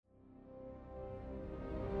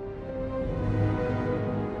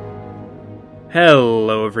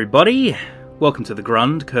Hello everybody, welcome to the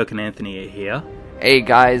Grund. Kirk and Anthony are here. Hey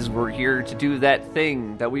guys, we're here to do that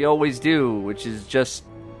thing that we always do, which is just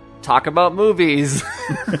talk about movies.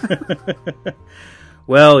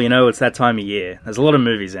 Well, you know, it's that time of year. There's a lot of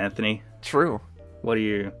movies, Anthony. True. What do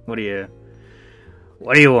you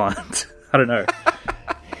want? I don't know.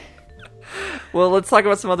 Well, let's talk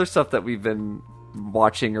about some other stuff that we've been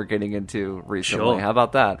watching or getting into recently. Sure. How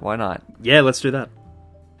about that? Why not? Yeah, let's do that.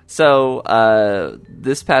 So,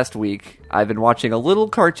 this past week, I've been watching a little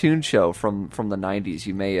cartoon show from the 90s.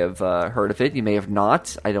 You may have heard of it. You may have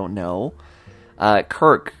not. I don't know.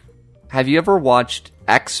 Kirk, have you ever watched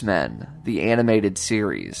X-Men, the animated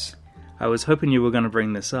series? I was hoping you were going to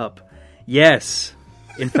bring this up. Yes.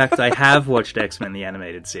 In fact, I have watched X-Men, the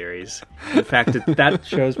animated series. In fact, that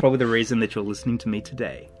shows probably the reason that you're listening to me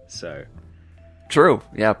today. So, True.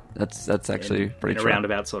 Yeah, that's actually pretty in a true.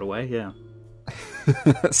 roundabout sort of way, yeah.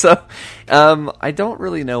 So, I don't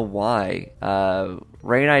really know why.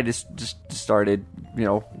 Ray and I just started,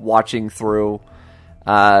 watching through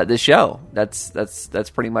the show. That's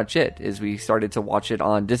pretty much it. Is we started to watch it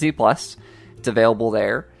on Disney Plus. It's available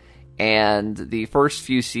there, and the first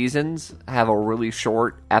few seasons have a really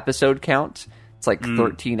short episode count. It's like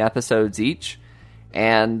 13 episodes each,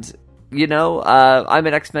 and I'm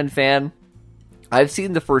an X-Men fan. I've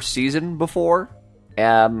seen the first season before.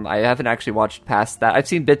 I haven't actually watched past that. I've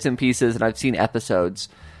seen bits and pieces and I've seen episodes,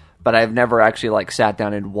 but I've never actually sat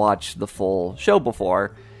down and watched the full show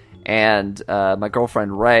before. And my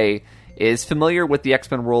girlfriend Ray is familiar with the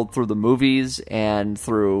X-Men world through the movies and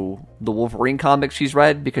through the Wolverine comics she's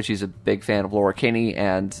read, because she's a big fan of Laura Kinney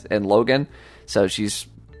and Logan. So she's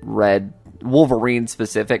read Wolverine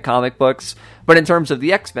specific comic books. But in terms of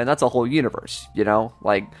the X-Men, that's a whole universe,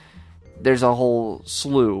 there's a whole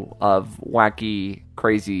slew of wacky,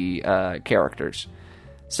 crazy characters.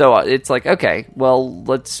 So it's okay, well,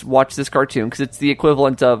 let's watch this cartoon, because it's the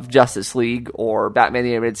equivalent of Justice League or Batman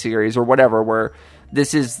the Animated Series or whatever, where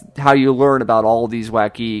this is how you learn about all these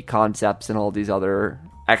wacky concepts and all these other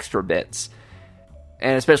extra bits.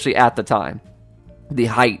 And especially at the time, the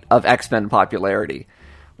height of X-Men popularity,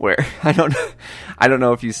 where I don't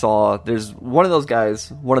know if you saw, there's one of those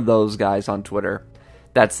guys on Twitter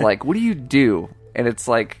that's like, what do you do? And it's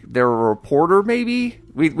like, they're a reporter, maybe?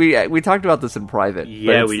 We talked about this in private.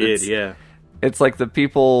 Yeah, we did, yeah. It's like the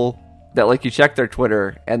people that, you check their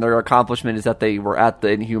Twitter, and their accomplishment is that they were at the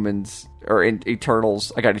Inhumans, or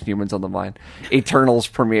Eternals, I got Inhumans on the mind, Eternals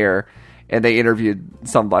premiere, and they interviewed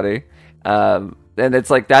somebody. And it's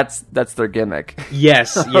like, that's their gimmick.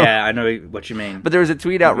 Yes, yeah, I know what you mean. But there was a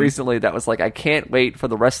tweet out recently that was like, I can't wait for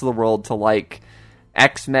the rest of the world to like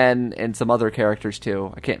X-Men and some other characters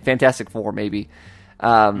too. Fantastic Four maybe,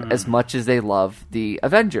 as much as they love the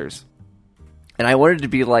Avengers. And I wanted to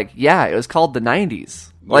be like, yeah, it was called the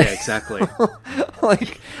 90s. Yeah, exactly.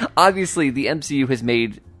 Obviously the MCU has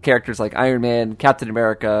made characters like Iron Man, Captain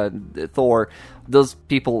America, Thor, those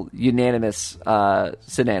people synonymous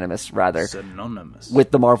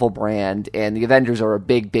with the Marvel brand, and the Avengers are a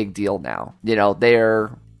big deal now.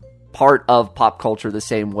 They're part of pop culture the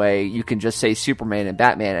same way you can just say Superman and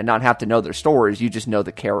Batman and not have to know their stories. You just know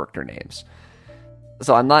the character names.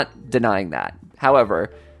 So I'm not denying that.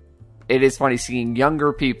 However, it is funny seeing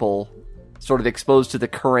younger people sort of exposed to the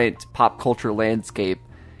current pop culture landscape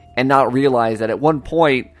and not realize that at one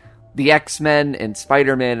point the X-Men and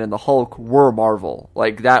Spider-Man and the Hulk were Marvel.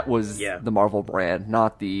 That was the Marvel brand,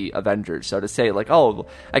 not the Avengers. So to say oh,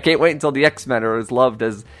 I can't wait until the X-Men are as loved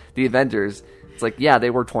as the Avengers, it's they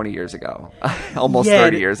were 20 years ago. Almost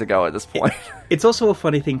 30 years ago at this point. It's also a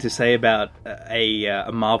funny thing to say about a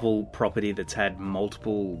Marvel property that's had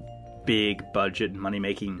multiple big budget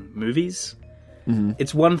money-making movies. Mm-hmm.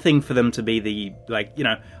 It's one thing for them to be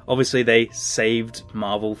obviously they saved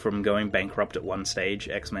Marvel from going bankrupt at one stage,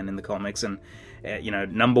 X-Men in the comics, and,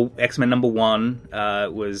 X-Men number 1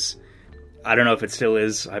 was... I don't know if it still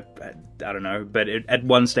is. I don't know. But it, at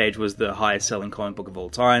one stage, was the highest selling comic book of all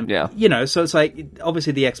time. Yeah. So it's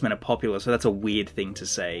obviously the X-Men are popular, so that's a weird thing to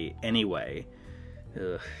say anyway.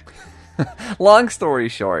 Long story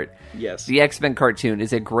short, yes, the X-Men cartoon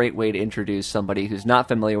is a great way to introduce somebody who's not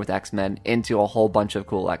familiar with X-Men into a whole bunch of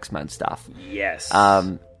cool X-Men stuff. Yes.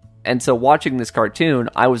 And so watching this cartoon,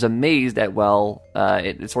 I was amazed at,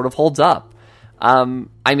 it sort of holds up.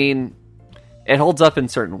 It holds up in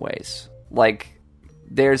certain ways.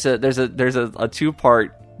 There's a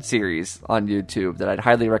 2-part series on YouTube that I'd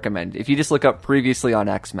highly recommend. If you just look up Previously on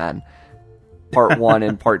X-Men, Part 1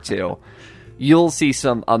 and Part 2, you'll see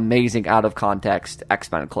some amazing out of context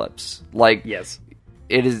X-Men clips. Yes.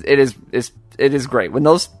 It is it is great. When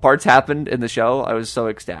those parts happened in the show, I was so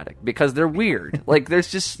ecstatic because they're weird. Like,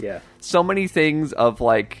 there's just so many things of,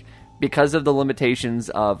 like, because of the limitations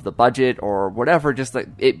of the budget or whatever, just like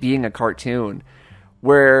it being a cartoon,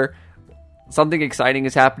 where something exciting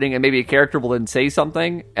is happening and maybe a character will then say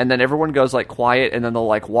something and then everyone goes like quiet and then they'll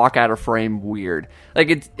like walk out of frame weird.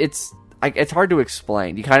 Like it's hard to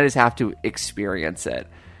explain. You kind of just have to experience it,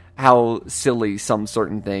 how silly some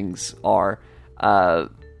certain things are.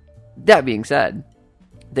 That being said,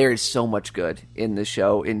 there is so much good in the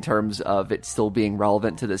show in terms of it still being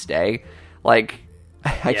relevant to this day. Like,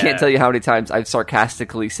 I can't tell you how many times I've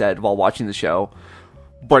sarcastically said while watching the show,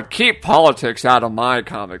 but keep politics out of my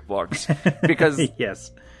comic books. Because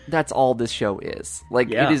that's all this show is. Like,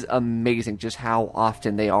 it is amazing just how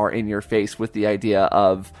often they are in your face with the idea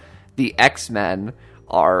of the X-Men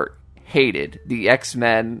are hated. The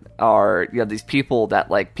X-Men are, you know, these people that,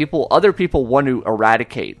 like, other people want to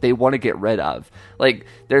eradicate. They want to get rid of. Like,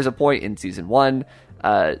 there's a point in season 1,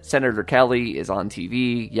 Senator Kelly is on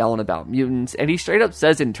TV yelling about mutants, and he straight up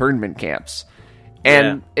says internment camps.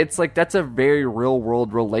 And it's like, that's a very real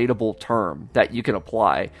world relatable term that you can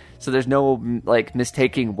apply. So there's no, like,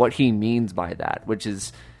 mistaking what he means by that, which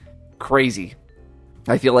is crazy.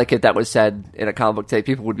 I feel like if that was said in a comic book today,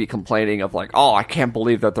 people would be complaining of like, oh, I can't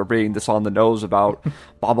believe that they're being this on the nose about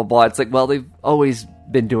blah, blah, blah. It's like, well, they've always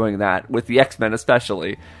been doing that with the X-Men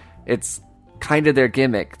especially. It's kind of their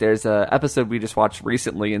gimmick. There's a episode we just watched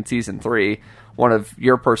recently in season 3, one of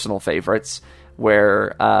your personal favorites,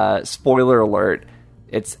 where, spoiler alert,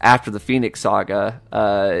 it's after the Phoenix Saga,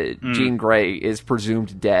 Jean Grey is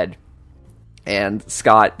presumed dead. And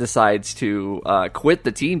Scott decides to quit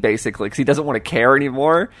the team, basically, because he doesn't want to care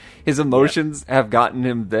anymore. His emotions have gotten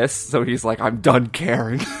him this, so he's like, I'm done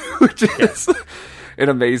caring, which is an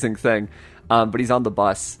amazing thing. But he's on the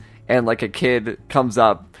bus, and, like, a kid comes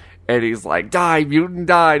up, and he's like, die, mutant,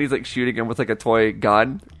 die! And he's, like, shooting him with, like, a toy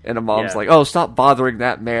gun. And a mom's like, oh, stop bothering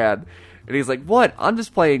that man. And he's like, what? I'm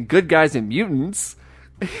just playing good guys and mutants.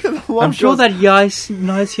 I'm sure that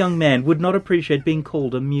nice young man would not appreciate being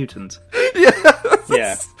called a mutant.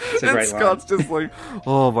 It's a great Scott's line. Just like,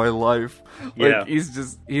 oh, my life. Like,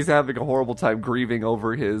 he's having a horrible time grieving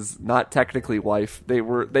over his not technically wife. They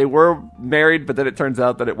were married, but then it turns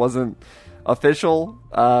out that it wasn't official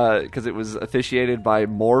because it was officiated by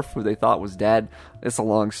Morph, who they thought was dead. It's a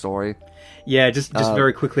long story. Yeah, just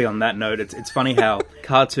very quickly on that note, it's funny how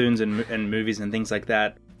cartoons and movies and things like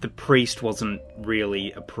that, the priest wasn't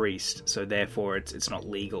really a priest, so therefore it's not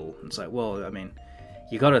legal. It's like, well, I mean,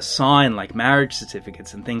 you got to sign like marriage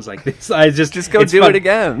certificates and things like this. Just go do it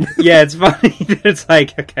again. Yeah, it's funny. It's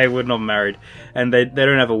like, okay, we're not married, and they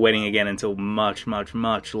don't have a wedding again until much, much,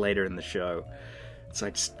 much later in the show. It's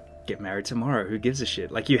like, just get married tomorrow. Who gives a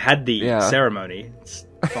shit? Like, you had the ceremony. It's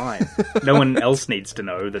fine. No one else needs to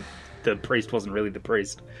know that the priest wasn't really the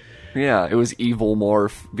priest. Yeah, it was evil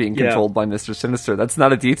Morph being controlled by Mr. Sinister. That's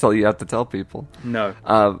not a detail you have to tell people. No.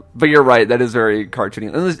 But you're right, that is very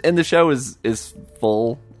cartoony. And the show is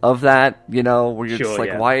full of that, you know, where you're just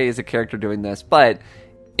like, why is a character doing this? But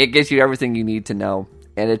it gives you everything you need to know.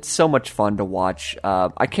 And it's so much fun to watch.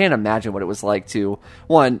 I can't imagine what it was like to,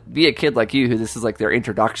 one, be a kid like you, who this is like their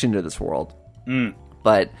introduction to this world.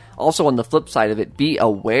 But also on the flip side of it, be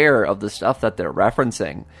aware of the stuff that they're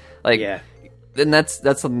referencing. Like, and that's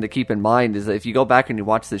something to keep in mind, is that if you go back and you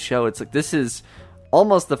watch the show, it's like, this is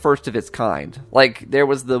almost the first of its kind. Like, there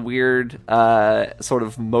was the weird sort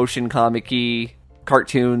of motion comic-y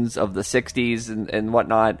cartoons of the 60s and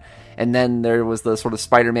whatnot, and then there was the sort of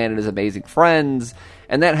Spider-Man and his amazing friends,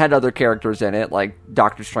 and that had other characters in it, like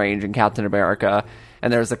Doctor Strange and Captain America,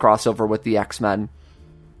 and there's the crossover with the X-Men.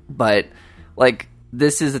 But, like,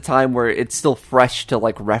 this is a time where it's still fresh to,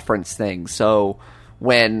 like, reference things, so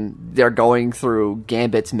when they're going through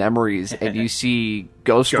Gambit's memories and you see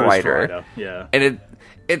Ghost Rider, and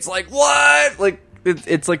it's like, what? Like,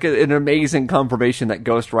 it's like an amazing confirmation that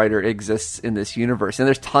Ghost Rider exists in this universe, and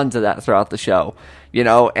there's tons of that throughout the show, you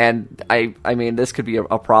know. And I mean, this could be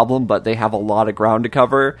a problem, but they have a lot of ground to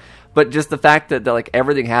cover. But just the fact that like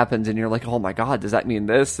everything happens, and you're like, oh my god, does that mean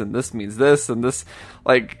this? And this means this, and this,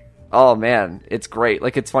 like, oh man, it's great.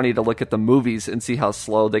 Like, it's funny to look at the movies and see how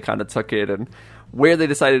slow they kind of took it, and where they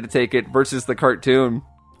decided to take it versus the cartoon,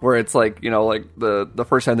 where it's like, you know, like the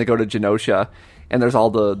first time they go to Genosha, and there's all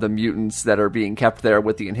the mutants that are being kept there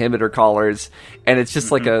with the inhibitor collars, and it's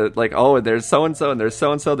just like oh, there's so-and-so, and there's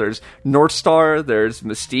so-and-so, there's North Star, there's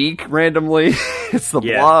Mystique randomly, it's the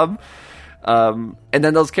Blob, and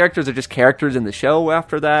then those characters are just characters in the show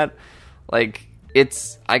after that. Like,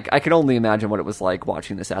 I can only imagine what it was like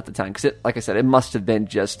watching this at the time, because like I said, it must have been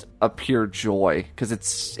just a pure joy, because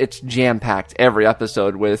it's jam packed every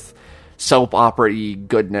episode with soap opera-y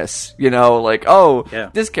goodness, like,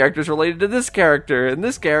 this character's related to this character, and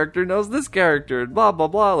this character knows this character, and blah blah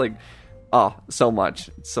blah, like, so much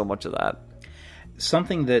of that.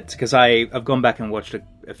 Something that, because I've gone back and watched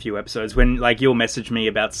a few episodes, when like you'll message me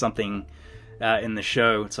about something in the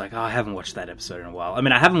show, it's like, I haven't watched that episode in a while. I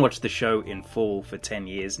mean, I haven't watched the show in full for 10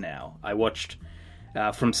 years now. I watched,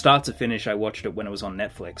 from start to finish, I watched it when it was on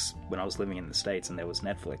Netflix, when I was living in the States and there was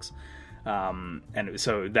Netflix.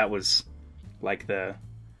 So that was like the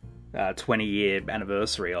 20-year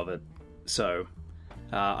anniversary of it. So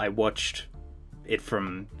I watched it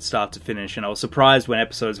from start to finish, and I was surprised when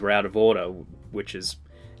episodes were out of order, which is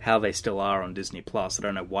how they still are on Disney+. I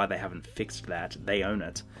don't know why they haven't fixed that. They own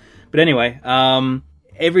it. But anyway,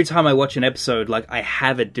 every time I watch an episode, like, I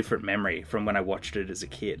have a different memory from when I watched it as a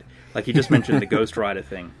kid. Like, you just mentioned the Ghost Rider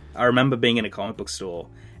thing. I remember being in a comic book store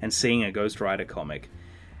and seeing a Ghost Rider comic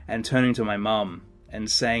and turning to my mum and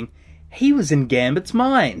saying, he was in Gambit's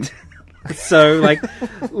mind. So, like,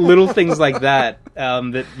 little things like that,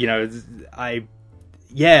 I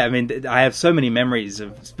have so many memories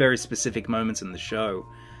of very specific moments in the show.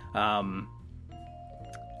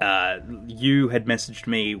 You had messaged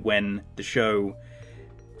me when the show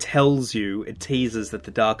it teases that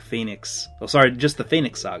the Dark Phoenix, just the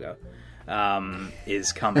Phoenix Saga,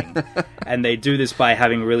 is coming. And they do this by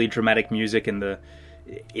having really dramatic music, and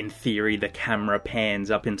in theory, the camera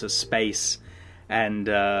pans up into space, and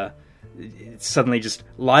suddenly just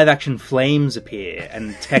live action flames appear,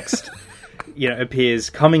 and text appears,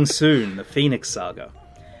 coming soon, the Phoenix Saga.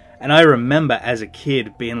 And I remember as a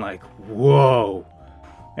kid being like, whoa.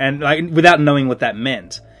 And like, without knowing what that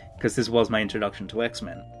meant, because this was my introduction to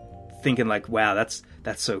X-Men, thinking like, wow, that's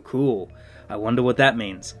so cool. I wonder what that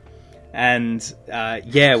means. And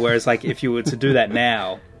whereas like if you were to do that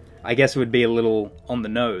now, I guess it would be a little on the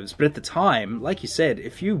nose. But at the time, like you said,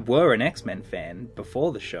 if you were an X-Men fan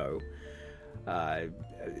before the show,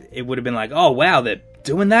 it would have been like, oh wow, they're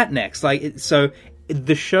doing that next. So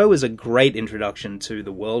the show is a great introduction to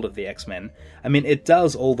the world of the X-Men. I mean, it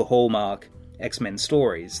does all the hallmark X-Men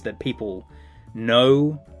stories that people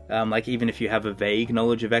know. Like, even if you have a vague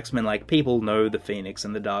knowledge of X-Men, like, people know the Phoenix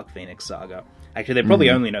and the Dark Phoenix Saga. Actually, they probably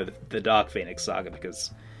only know the Dark Phoenix Saga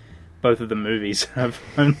because both of the movies have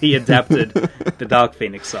only adapted the Dark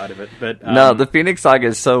Phoenix side of it. But no, the Phoenix Saga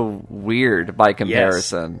is so weird by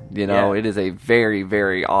comparison. Yes. It is a very,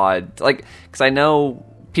 very odd... Like, because I know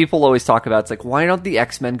people always talk about, it's like, why don't the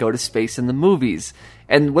X-Men go to space in the movies?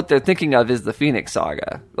 And what they're thinking of is the Phoenix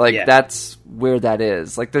Saga. Like, that's where that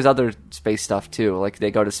is. Like, there's other space stuff, too. Like,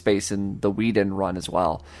 they go to space in the Whedon run as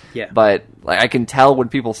well. Yeah. But, like, I can tell when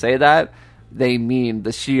people say that, they mean the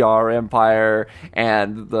Shi'ar Empire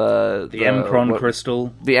and the M'Kraan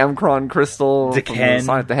Crystal. The M'Kraan Crystal from the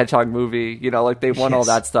Sonic the Hedgehog movie. Like, they want all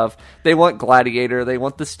that stuff. They want Gladiator. They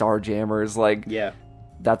want the Starjammers. Like,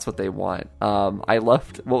 that's what they want. I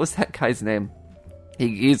loved... What was that guy's name?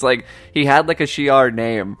 He's like, he had like a Shi'ar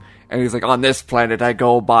name, and he's like, on this planet I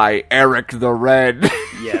go by Eric the Red.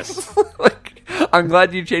 Yes. Like, I'm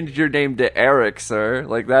glad you changed your name to Eric, sir.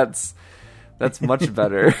 Like, that's much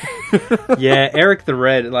better. Yeah, Eric the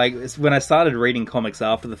Red. Like, when I started reading comics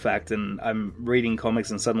after the fact, and I'm reading comics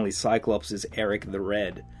and suddenly Cyclops is Eric the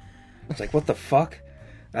Red. It's like, what the fuck?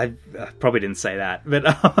 I probably didn't say that, but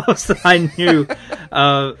I knew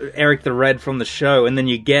Eric the Red from the show, and then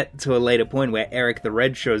you get to a later point where Eric the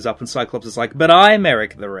Red shows up, and Cyclops is like, "But I'm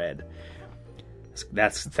Eric the Red."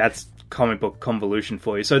 That's comic book convolution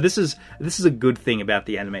for you. So this is a good thing about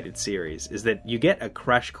the animated series, is that you get a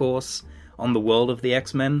crash course on the world of the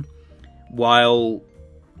X-Men, while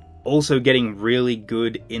also getting really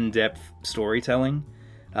good in-depth storytelling.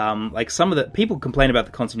 Like, some of the people complain about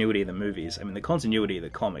the continuity of the movies. I mean, the continuity of the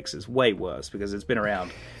comics is way worse because it's been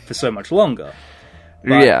around for so much longer.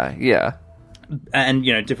 But, yeah. And,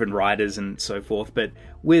 different writers and so forth. But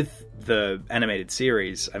with the animated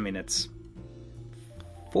series, I mean, it's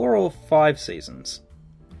 4 or 5 seasons.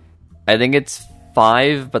 I think it's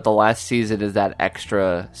 5, but the last season is that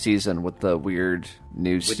extra season with the weird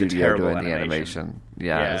new studio doing the animation.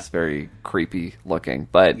 Yeah, it's very creepy looking,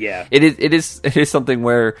 but it is something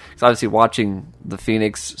where, cause obviously watching the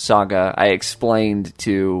Phoenix Saga, I explained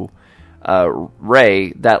to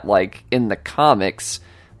Ray that, like, in the comics,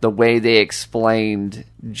 the way they explained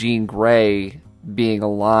Jean Grey being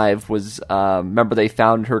alive was, remember they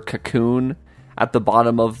found her cocoon at the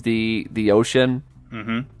bottom of the ocean?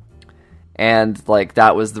 Mm-hmm. And, like,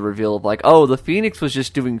 that was the reveal of, like, oh, the Phoenix was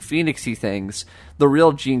just doing Phoenixy things. The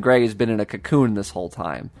real Jean Grey has been in a cocoon this whole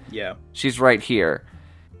time. Yeah. She's right here.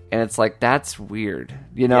 And it's like, that's weird,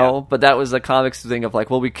 you know? Yeah. But that was a comics thing of, like,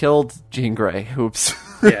 well, we killed Jean Grey. Oops.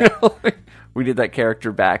 Yeah. We need that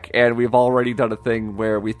character back. And we've already done a thing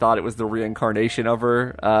where we thought it was the reincarnation of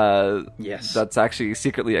her. Yes. That's actually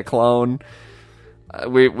secretly a clone.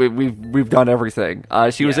 We've done everything.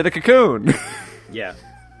 She was in a cocoon. Yeah.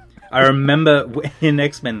 I remember in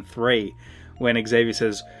X-Men 3 when Xavier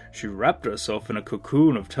says, she wrapped herself in a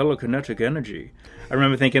cocoon of telekinetic energy. I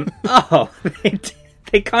remember thinking, oh,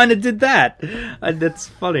 they kind of did that. That's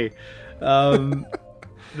funny.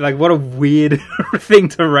 Like, what a weird thing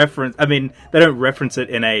to reference. I mean, they don't reference it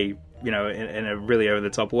in a, you know, in a really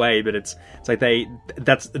over-the-top way, but it's like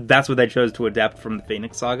that's what they chose to adapt from the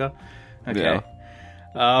Phoenix Saga. Okay.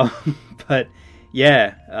 Yeah. But...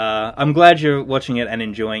 yeah, I'm glad you're watching it and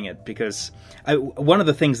enjoying it, because one of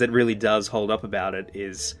the things that really does hold up about it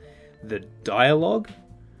is the dialogue.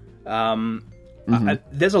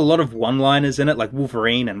 There's a lot of one-liners in it, like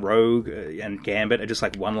Wolverine and Rogue and Gambit are just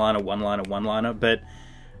like one-liner, but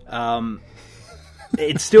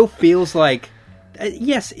it still feels like,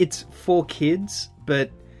 yes, it's for kids,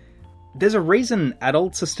 but there's a reason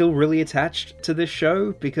adults are still really attached to this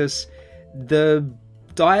show, because the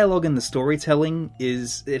dialogue and the storytelling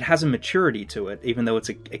it has a maturity to it, even though it's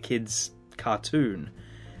a kid's cartoon.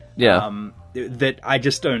 Yeah. That I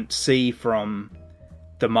just don't see from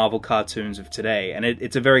the Marvel cartoons of today. And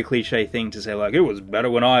it's a very cliche thing to say, like, it was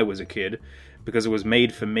better when I was a kid because it was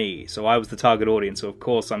made for me, so I was the target audience, so of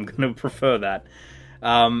course I'm going to prefer that.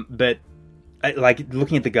 But like,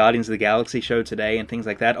 looking at the Guardians of the Galaxy show today and things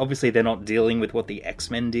like that, obviously they're not dealing with what the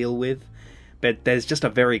X-Men deal with, but there's just a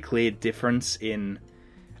very clear difference in...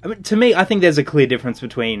 I mean, to me, I think there's a clear difference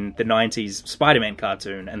between the 90s Spider-Man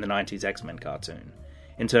cartoon and the 90s X-Men cartoon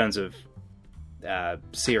in terms of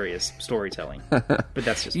serious storytelling. But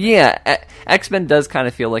that's just... yeah, X-Men does kind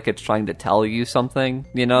of feel like it's trying to tell you something,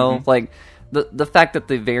 you know? Mm-hmm. Like, the fact that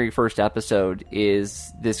the very first episode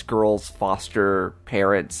is this girl's foster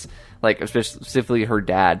parents, like, specifically her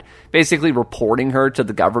dad, basically reporting her to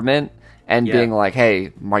the government and being like,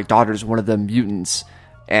 hey, my daughter's one of them mutants.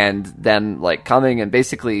 And then, like, coming and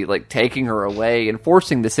basically, like, taking her away and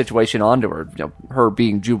forcing the situation onto her, you know, her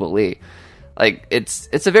being Jubilee. Like, it's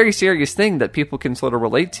a very serious thing that people can sort of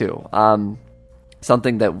relate to.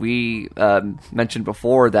 Something that we mentioned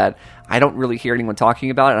before that I don't really hear anyone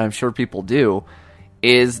talking about, and I'm sure people do,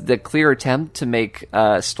 is the clear attempt to make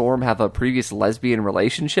Storm have a previous lesbian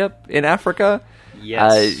relationship in Africa.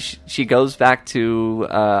 Yes. She goes back to,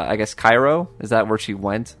 I guess, Cairo. Is that where she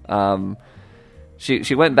went?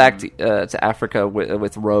 She went back to Africa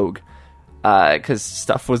with Rogue because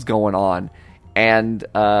stuff was going on, and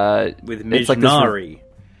with Mizunari,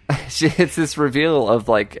 it's this reveal of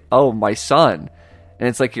like, oh, my son, and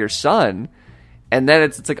it's like, your son, and then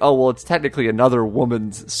it's like, oh, well, it's technically another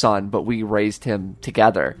woman's son, but we raised him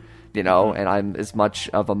together, you know, and I'm as much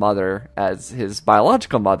of a mother as his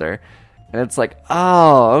biological mother, and it's like,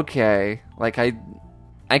 oh, okay, like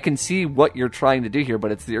I can see what you're trying to do here,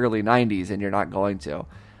 but it's the early 90s and you're not going to.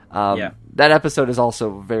 That episode is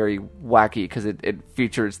also very wacky because it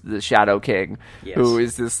features the Shadow King, who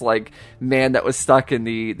is this like man that was stuck in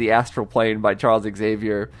the astral plane by Charles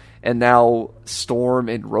Xavier, and now Storm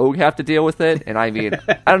and Rogue have to deal with it. And I mean,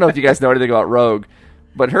 I don't know if you guys know anything about Rogue,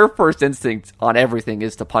 but her first instinct on everything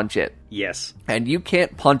is to punch it. Yes. And you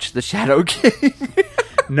can't punch the Shadow King.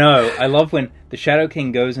 No, I love when the Shadow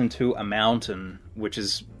King goes into a mountain, which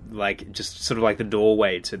is like just sort of like the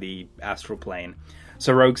doorway to the astral plane.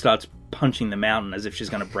 So Rogue starts punching the mountain as if she's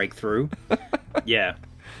going to break through. Yeah.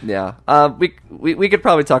 Yeah. We could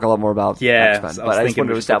probably talk a lot more about X-Men, but I just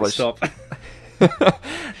wanted to establish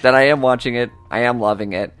that I am watching it, I am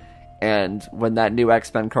loving it, and when that new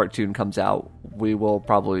X-Men cartoon comes out, we will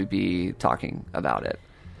probably be talking about it.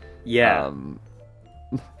 Yeah.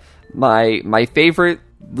 My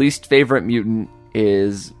least favorite mutant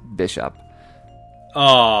is Bishop.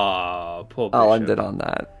 Oh, poor Bishop. I'll end it on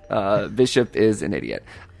that. Bishop is an idiot.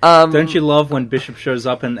 Don't you love when Bishop shows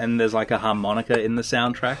up and there's like a harmonica in the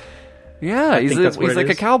soundtrack? Yeah, he's like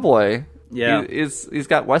a cowboy. Yeah. He's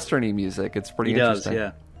got westerny music. It's pretty interesting. He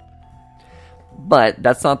does, yeah. But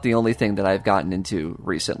that's not the only thing that I've gotten into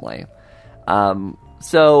recently.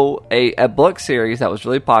 So a book series that was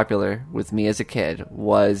really popular with me as a kid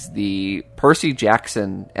was the Percy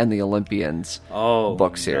Jackson and the Olympians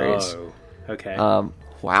book series. No. Okay.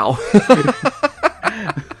 Wow.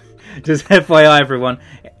 Just FYI, everyone.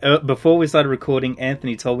 Before we started recording,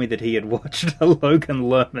 Anthony told me that he had watched a Logan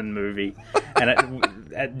Lerman movie,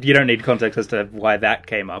 and you don't need context as to why that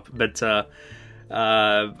came up. But I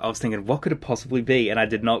was thinking, what could it possibly be? And I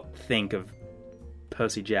did not think of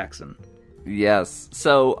Percy Jackson. Yes.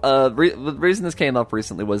 So the reason this came up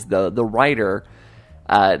recently was the writer.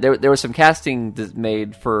 There was some casting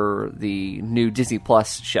made for the new Disney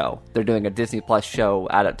Plus show. They're doing a Disney Plus show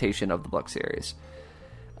adaptation of the book series.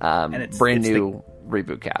 And it's brand new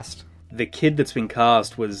reboot cast. The kid that's been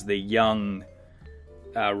cast was the young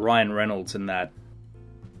Ryan Reynolds in that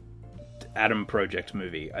Adam Project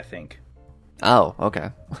movie, I think. Oh, okay.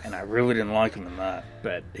 And I really didn't like him in that,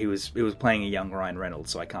 but he was playing a young Ryan Reynolds,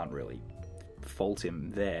 so I can't really fault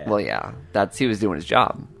him there. Well, yeah, he was doing his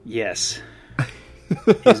job. Yes.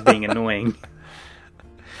 He was being annoying.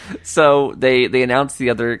 So they announced the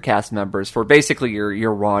other cast members for basically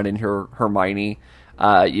your Ron and your Hermione.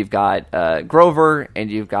 You've got Grover and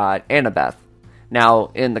you've got Annabeth. Now,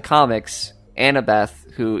 in the comics,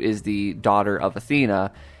 Annabeth, who is the daughter of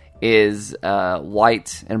Athena, is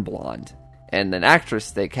white and blonde. And an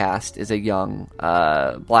actress they cast is a young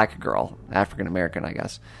black girl, African American, I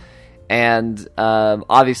guess. And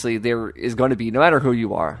obviously, there is going to be, no matter who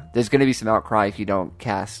you are, there's going to be some outcry if you don't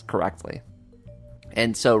cast correctly.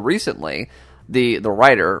 And so recently, the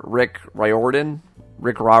writer, Rick Riordan,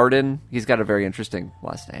 he's got a very interesting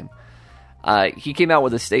last name. He came out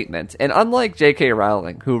with a statement. And unlike J.K.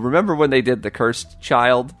 Rowling, who, remember when they did The Cursed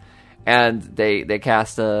Child, and they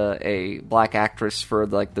cast a black actress for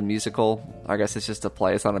the musical? I guess it's just a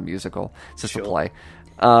play. It's not a musical. It's just a play.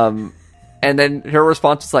 And then her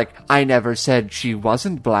response is like, I never said she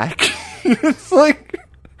wasn't black. It's like,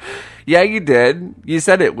 yeah, you did. You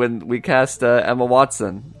said it when we cast Emma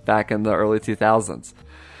Watson back in the early 2000s.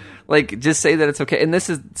 Just say that it's okay. And this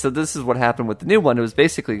is what happened with the new one. It was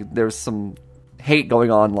basically, there was some hate going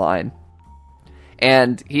on online.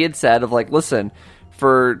 And he had said listen,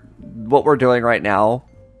 for what we're doing right now,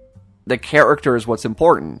 the character is what's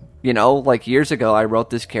important. Years ago, I wrote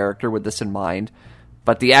this character with this in mind.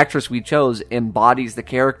 But the actress we chose embodies the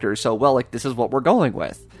character so well, this is what we're going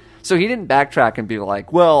with. So he didn't backtrack and be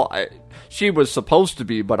like, well, she was supposed to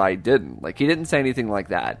be, but I didn't. He didn't say anything like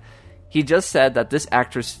that. He just said that this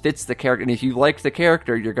actress fits the character, and if you like the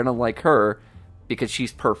character, you're going to like her because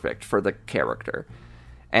she's perfect for the character.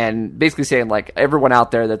 And basically saying, everyone out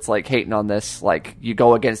there that's, hating on this, you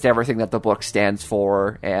go against everything that the book stands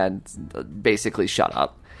for, and basically shut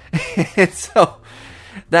up. And so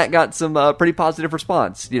that got some pretty positive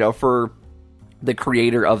response, for the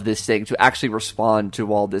creator of this thing to actually respond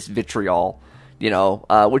to all this vitriol,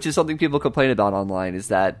 which is something people complain about online, is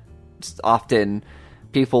that often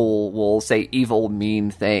people will say evil,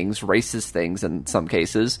 mean things, racist things in some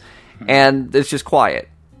cases, and it's just quiet.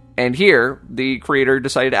 And here, the creator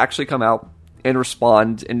decided to actually come out and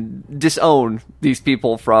respond and disown these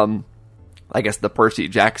people from, I guess, the Percy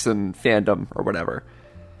Jackson fandom or whatever.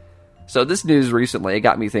 So this news recently, it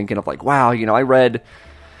got me thinking of wow, I read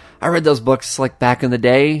those books back in the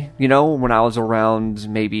day, when I was around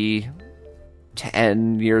maybe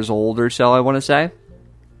 10 years old or so, I want to say.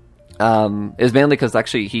 It was mainly because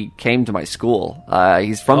actually he came to my school.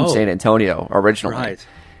 He's from San Antonio originally. Right.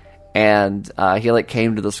 And he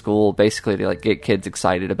came to the school basically to get kids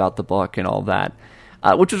excited about the book and all that,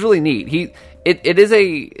 which was really neat. It is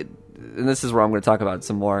and this is where I'm going to talk about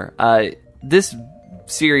some more. This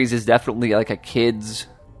series is definitely a kids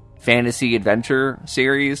fantasy adventure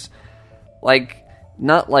series,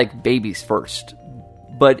 not Babies First,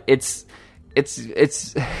 but it's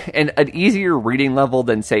an easier reading level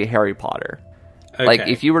than say Harry Potter.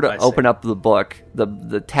 Okay, if you were to open up the book,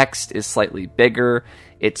 the text is slightly bigger,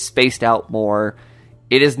 it's spaced out more,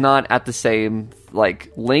 it is not at the same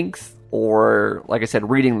length or I said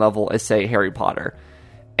reading level as say Harry Potter.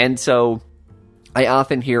 And so I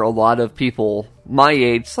often hear a lot of people my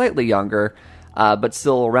age, slightly younger, but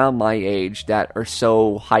still around my age, that are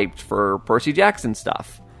so hyped for Percy Jackson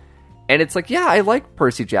stuff. And it's yeah, I like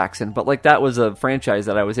Percy Jackson, but that was a franchise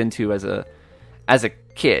that I was into as a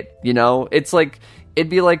kid, It's it'd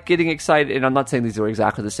be getting excited, and I'm not saying these are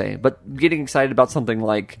exactly the same, but getting excited about something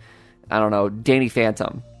I don't know, Danny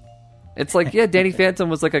Phantom. It's yeah, Danny Phantom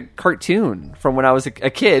was a cartoon from when I was a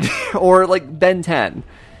kid, or Ben 10.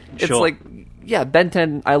 Sure. It's yeah, Ben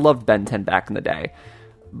 10, I loved Ben 10 back in the day,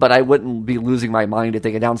 but I wouldn't be losing my mind if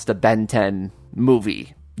they announced a Ben 10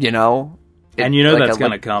 movie, And that's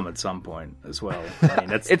going to come at some point as well. I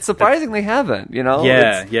mean, it's surprising they haven't,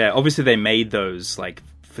 Yeah. Obviously they made those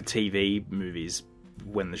for TV movies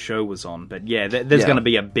when the show was on, but yeah, there's going to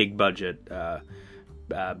be a big budget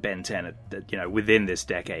Ben 10 within this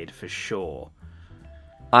decade for sure.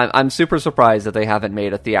 I'm super surprised that they haven't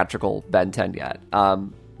made a theatrical Ben 10 yet.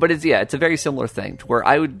 But it's a very similar thing to where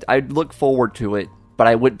I'd look forward to it, but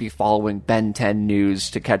I wouldn't be following Ben 10 news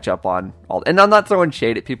to catch up on all. And I'm not throwing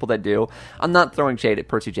shade at people that do. I'm not throwing shade at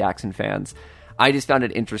Percy Jackson fans. I just found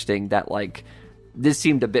it interesting that like this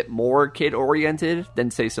seemed a bit more kid oriented than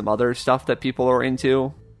say some other stuff that people are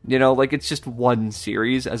into. You know, like it's just one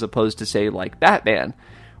series as opposed to say like Batman,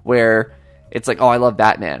 where it's like, oh, I love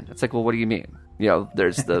Batman. It's like, well, what do you mean? You know,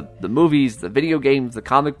 there's the movies, the video games, the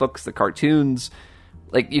comic books, the cartoons.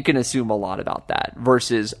 Like, you can assume a lot about that.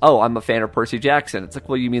 Versus, oh, I'm a fan of Percy Jackson. It's like,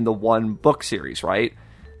 well, you mean the one book series, right?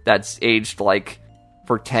 That's aged, like,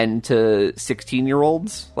 for 10 to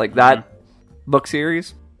 16-year-olds? Like, that book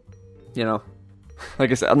series? You know?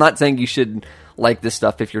 Like I said, I'm not saying you shouldn't like this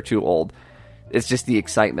stuff if you're too old. It's just the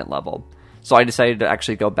excitement level. So I decided to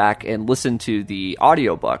actually go back and listen to the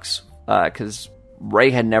audiobooks, because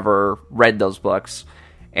Ray had never read those books,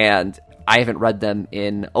 and I haven't read them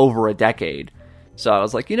in over a decade. So I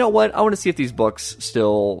was like, you know what? I want to see if these books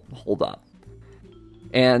still hold up.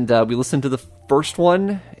 And we listened to the first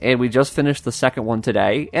one, and we just finished the second one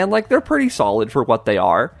today. And like, they're pretty solid for what they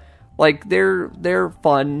are. Like, they're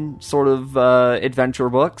fun sort of adventure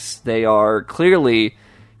books. They are clearly,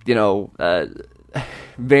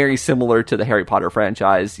 very similar to the Harry Potter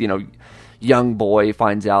franchise. You know, young boy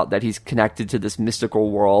finds out that he's connected to this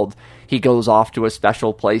mystical world. He goes off to a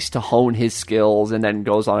special place to hone his skills, and then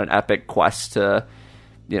goes on an epic quest to,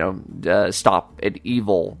 stop an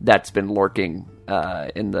evil that's been lurking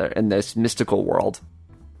in this mystical world.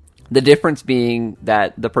 The difference being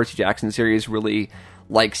that the Percy Jackson series really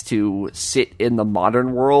likes to sit in the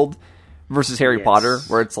modern world versus Harry Potter,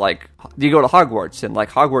 where it's like you go to Hogwarts, and like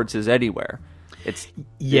Hogwarts is anywhere. It's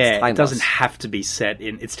it doesn't have to be set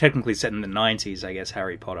in. It's technically set in the 90s, I guess,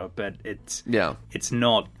 Harry Potter, but it's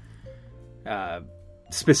not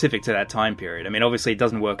specific to that time period. I mean, obviously, it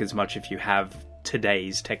doesn't work as much if you have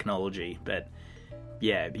today's technology, but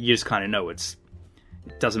yeah, you just kind of know it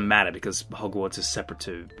doesn't matter because Hogwarts is separate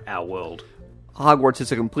to our world. Hogwarts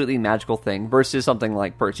is a completely magical thing versus something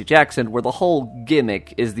like Percy Jackson, where the whole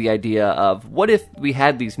gimmick is the idea of what if we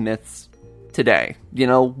had these myths today? You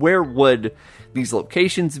know, where would these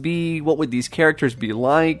locations be? What would these characters be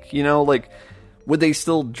like? You know, like, would they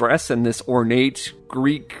still dress in this ornate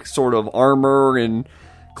Greek sort of armor and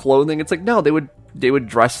clothing? It's like, no, they would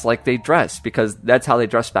dress like they dress because that's how they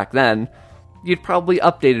dressed back then. You'd probably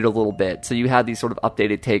update it a little bit, so you had these sort of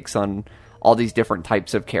updated takes on all these different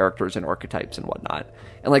types of characters and archetypes and whatnot.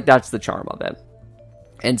 And like, that's the charm of it.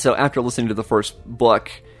 And so after listening to the first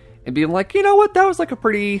book and being like, you know what, that was like a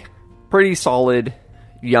pretty solid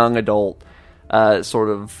young adult sort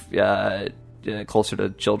of closer to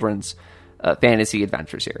children's fantasy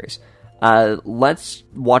adventure series. Let's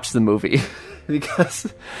watch the movie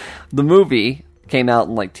because the movie came out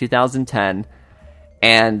in like 2010,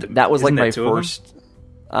 and that was like my first.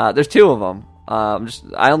 There's two of them.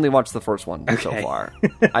 I only watched the first one so far.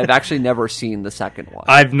 I've actually never seen the second one.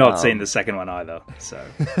 I've not seen the second one either. So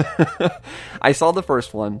I saw the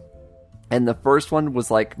first one, and the first one was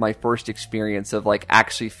like my first experience of like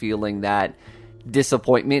actually feeling that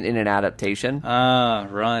disappointment in an adaptation. Ah,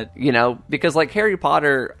 right. You know, because like Harry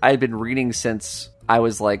Potter, I've been reading since I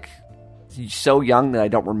was like so young that I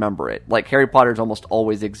don't remember it. Like, Harry Potter's almost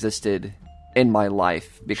always existed in my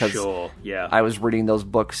life because I was reading those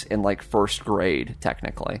books in like first grade,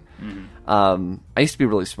 technically. Mm-hmm. I used to be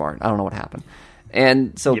really smart. I don't know what happened.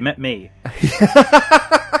 And so you met me.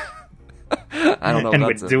 I don't know. And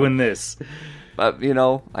we're doing this. But, you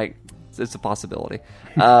know, it's a possibility.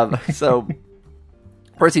 So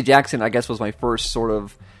Percy Jackson, I guess, was my first sort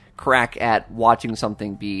of crack at watching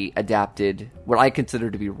something be adapted what I consider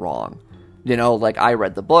to be wrong. You know, like, I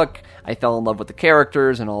read the book, I fell in love with the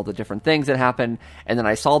characters and all the different things that happened, and then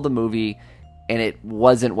I saw the movie, and it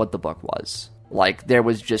wasn't what the book was. Like, there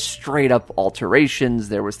was just straight up alterations,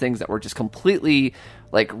 there was things that were just completely,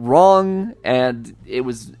 like, wrong, and it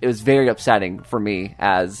was very upsetting for me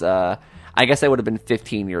as, I guess I would have been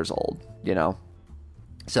 15 years old, you know?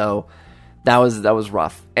 So that was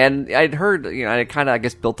rough. And I'd heard, you know, I kind of, I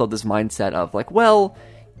guess, built up this mindset of, like, well,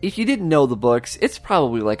 if you didn't know the books, it's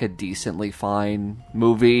probably like a decently fine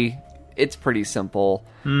movie. It's pretty simple.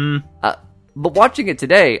 But watching it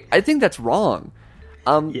today, I think that's wrong.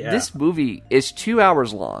 This movie is 2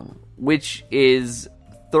 hours long, which is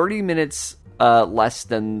 30 minutes less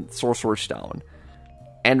than Sorcerer's Stone.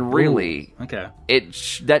 And really,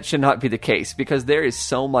 that should not be the case, because there is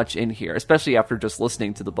so much in here, especially after just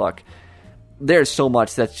listening to the book. There's so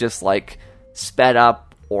much that's just like sped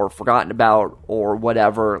up, or forgotten about or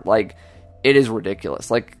whatever. Like, it is ridiculous.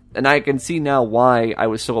 Like, and I can see now why I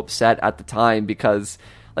was so upset at the time, because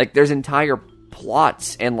like there's entire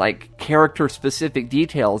plots and like character specific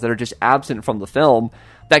details that are just absent from the film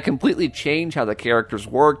that completely change how the characters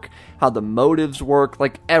work, how the motives work,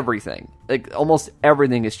 like everything. Like almost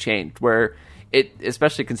everything has changed, where it,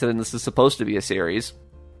 especially considering this is supposed to be a series,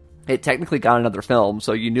 it technically got another film,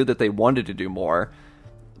 so you knew that they wanted to do more.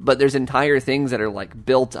 But there's entire things that are like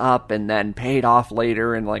built up and then paid off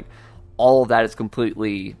later, and like all of that is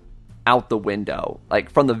completely out the window. Like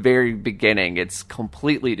from the very beginning, it's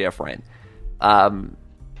completely different.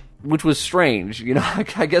 Which was strange, you know.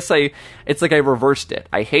 I guess it's like I reversed it.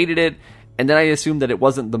 I hated it, and then I assumed that it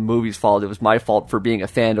wasn't the movie's fault, it was my fault for being a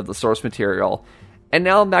fan of the source material. And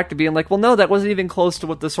now I'm back to being like, well, no, that wasn't even close to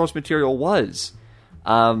what the source material was.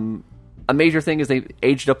 A major thing is they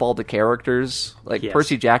aged up all the characters. Like, yes.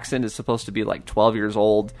 Percy Jackson is supposed to be like 12 years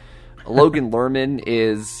old. Logan Lerman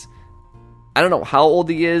is, I don't know how old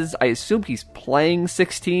he is. I assume he's playing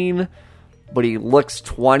 16, but he looks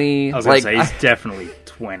 20. I was going to say, he's definitely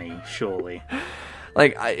 20, surely.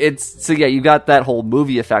 Like, it's, so yeah, you got that whole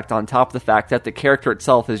movie effect on top of the fact that the character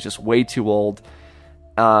itself is just way too old.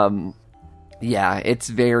 Yeah, it's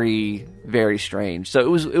very, very strange. So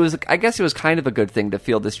it was, I guess it was kind of a good thing to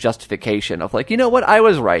feel this justification of like, you know what, I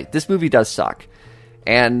was right. This movie does suck.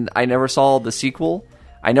 And I never saw the sequel.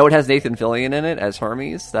 I know it has Nathan Fillion in it as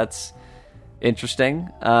Hermes. That's interesting.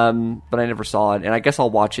 But I never saw it. And I guess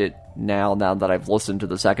I'll watch it now that I've listened to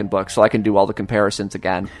the second book, so I can do all the comparisons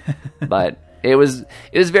again. But it was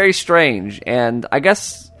very strange. And I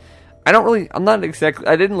guess I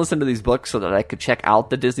didn't listen to these books so that I could check out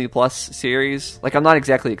the Disney Plus series. Like, I'm not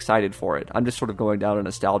exactly excited for it. I'm just sort of going down a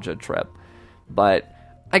nostalgia trip. But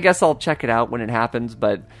I guess I'll check it out when it happens,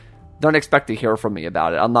 but don't expect to hear from me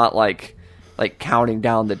about it. I'm not like counting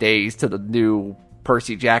down the days to the new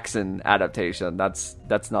Percy Jackson adaptation. That's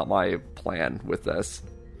not my plan with this.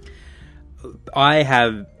 I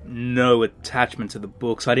have no attachment to the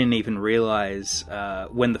books. I didn't even realize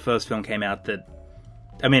when the first film came out that,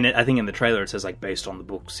 I mean, I think in the trailer it says like based on the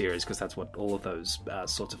book series, because that's what all of those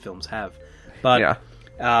sorts of films have. But yeah.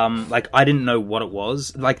 Like, I didn't know what it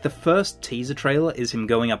was. Like, the first teaser trailer is him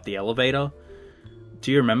going up the elevator.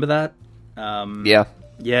 Do you remember that? Yeah.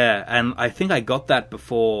 Yeah, and I think I got that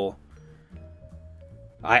before.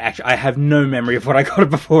 I have no memory of what I got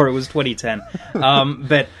it before. It was 2010.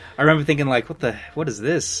 But I remember thinking like, what is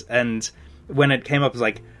this? And when it came up, it was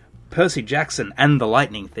like Percy Jackson and the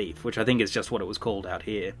Lightning Thief, which I think is just what it was called out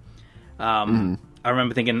here. I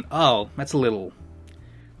remember thinking, oh, it's a little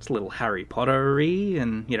Harry Potter-y,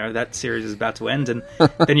 and you know that series is about to end. And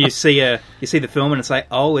then you see the film, and it's like,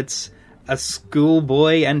 oh, it's a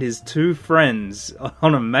schoolboy and his two friends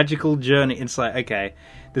on a magical journey. It's like, okay,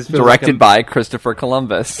 this feels directed by Christopher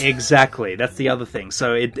Columbus. Exactly, that's the other thing.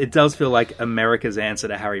 So it does feel like America's answer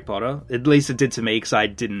to Harry Potter. At least it did to me, because I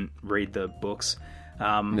didn't read the books.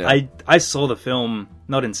 Yeah. I saw the film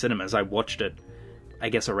not in cinemas. I watched it, I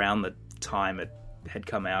guess, around the time it had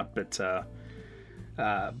come out, but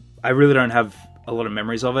I really don't have a lot of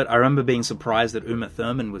memories of it. I remember being surprised that Uma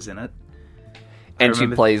Thurman was in it. And she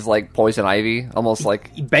plays like Poison Ivy, almost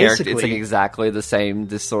like basically. It's like exactly the same,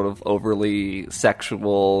 this sort of overly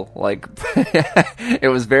sexual, like it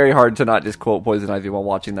was very hard to not just quote Poison Ivy while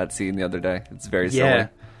watching that scene the other day. It's very silly.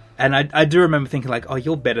 And I do remember thinking like, oh,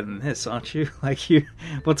 you're better than this, aren't you? Like,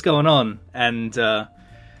 what's going on? And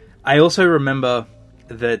I also remember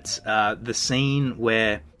that the scene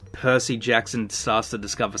where Percy Jackson starts to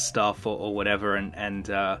discover stuff or whatever,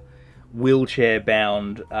 and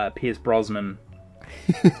wheelchair-bound Pierce Brosnan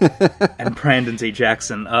and Brandon T.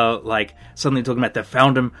 Jackson are like suddenly talking about they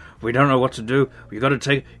found him, we don't know what to do, we got to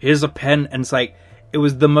take, here's a pen, and it's like, it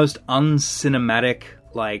was the most uncinematic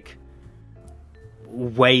like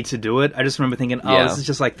way to do it. I just remember thinking, this is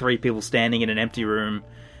just like three people standing in an empty room.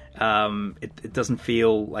 It doesn't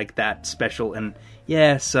feel like that special, and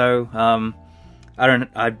so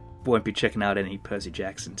I won't be checking out any Percy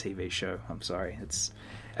Jackson TV show. I'm sorry,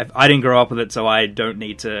 I didn't grow up with it, so I don't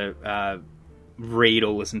need to read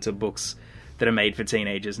or listen to books that are made for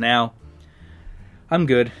teenagers. Now, I'm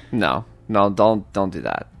good. No, don't do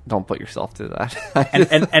that. Don't put yourself through that.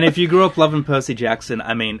 and if you grew up loving Percy Jackson,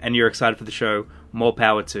 I mean, and you're excited for the show, more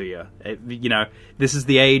power to you. You know, this is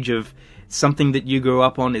the age of something that you grew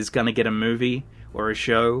up on is going to get a movie or a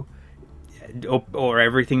show, or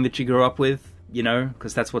everything that you grew up with. You know,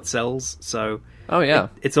 because that's what sells. So,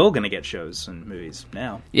 it's all going to get shows and movies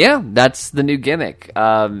now. Yeah, that's the new gimmick.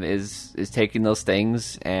 Is taking those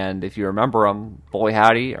things, and if you remember them, boy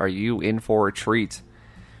howdy, are you in for a treat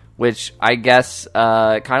which I guess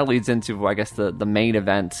kind of leads into, I guess, the main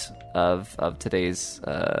event of today's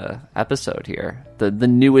episode here. The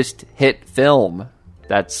newest hit film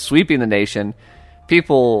that's sweeping the nation.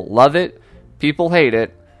 People love it. People hate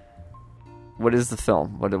it. What is the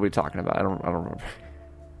film? What are we talking about? I don't remember.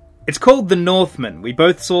 It's called The Northman. We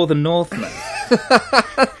both saw The Northman.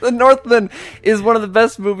 The Northman is one of the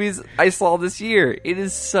best movies I saw this year. It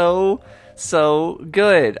is so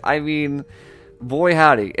good. I mean, boy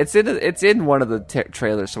howdy. It's in one of the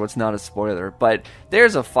trailers, so it's not a spoiler. But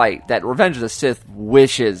there's a fight that Revenge of the Sith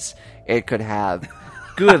wishes it could have.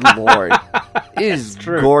 Good lord. It is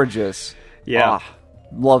gorgeous. Yeah.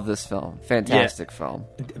 Love this film. Fantastic film.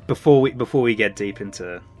 Before we get deep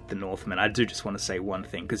into The Northman, I do just want to say one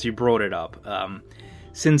thing, because you brought it up.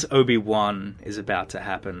 Since Obi-Wan is about to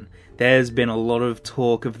happen, there's been a lot of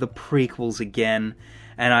talk of the prequels again,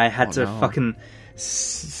 and I had to fucking...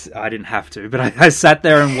 I didn't have to, but I sat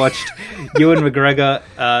there and watched Ewan McGregor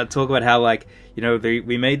talk about how, like, you know,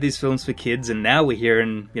 we made these films for kids, and now we're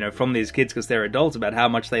hearing, you know, from these kids, because they're adults, about how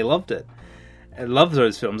much they loved it. I loved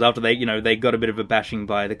those films after they got a bit of a bashing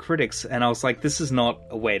by the critics, and I was like, this is not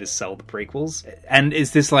a way to sell the prequels. And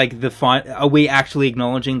is this like are we actually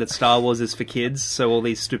acknowledging that Star Wars is for kids, so all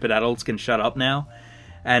these stupid adults can shut up now?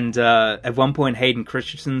 And at one point, Hayden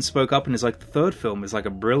Christensen spoke up and is like, the third film is like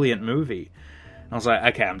a brilliant movie. And I was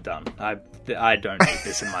like, okay, I'm done. I don't need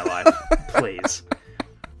this in my life. Please.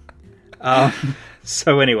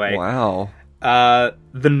 So anyway. Wow.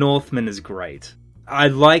 The Northman is great. I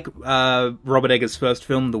like Robert Eggers' first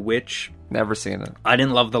film, The Witch. Never seen it. I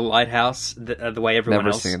didn't love The Lighthouse the way everyone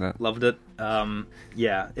else loved it.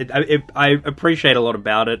 Yeah, I appreciate a lot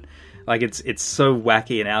about it. Like, it's so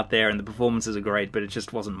wacky and out there, and the performances are great, but it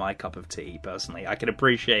just wasn't my cup of tea, personally. I can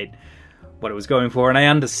appreciate what it was going for, and I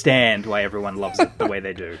understand why everyone loves it the way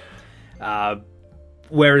they do.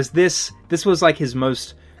 Whereas this was like his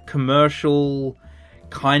most commercial,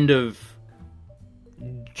 kind of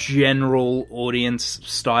general audience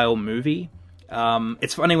style movie.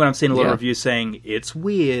 It's funny when I've seen a lot of reviews saying it's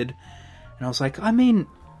weird, and I was like, I mean,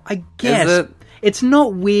 I guess it's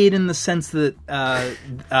not weird in the sense that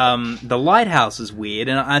The Lighthouse is weird,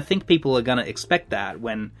 and I think people are going to expect that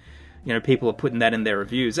when, you know, people are putting that in their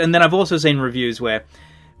reviews. And then I've also seen reviews where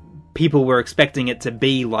people were expecting it to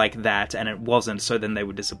be like that, and it wasn't, so then they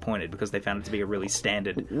were disappointed because they found it to be a really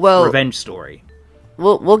standard revenge story.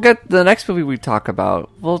 We'll get the next movie we talk about.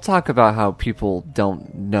 We'll talk about how people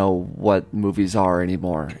don't know what movies are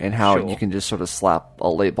anymore, and how you can just sort of slap a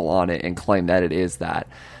label on it and claim that it is that.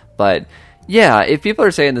 But yeah, if people are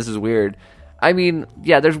saying this is weird, I mean,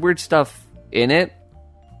 yeah, there's weird stuff in it.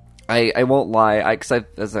 I won't lie, because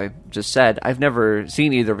as I just said, I've never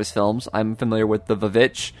seen either of his films. I'm familiar with The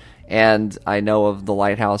Vavitch, and I know of The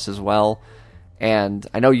Lighthouse as well. And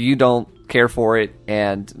I know you don't care for it,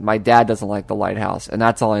 and my dad doesn't like The Lighthouse, and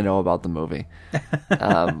that's all I know about the movie.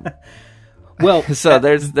 Well, so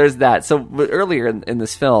there's that. So earlier in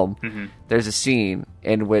this film, there's a scene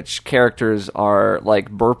in which characters are like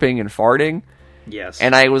burping and farting. Yes.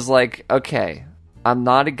 And I was like, okay, I'm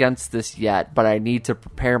not against this yet, but I need to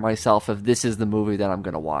prepare myself if this is the movie that I'm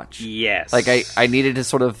going to watch. Yes. Like I needed to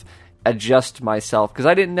sort of adjust myself, because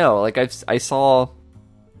I didn't know. Like I saw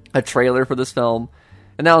a trailer for this film,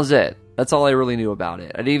 and that was it. That's all I really knew about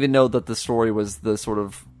it. I didn't even know that the story was the sort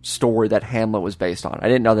of story that Hamlet was based on. I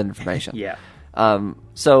didn't know that information. Yeah.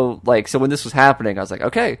 So when this was happening, I was like,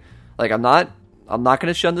 okay, like I'm not going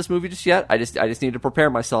to shun this movie just yet. I just need to prepare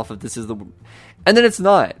myself if this is the, and then it's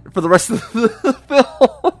not for the rest of the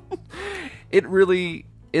film. It really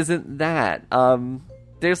isn't that.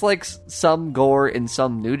 There's like some gore and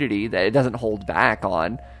some nudity that it doesn't hold back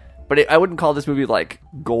on. But I wouldn't call this movie, like,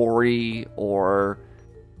 gory or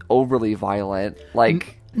overly violent.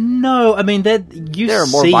 Like, no, I mean, there are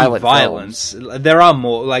more violent violence. There are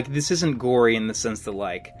more. Like, this isn't gory in the sense that,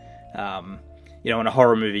 like, you know, in a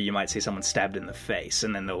horror movie, you might see someone stabbed in the face,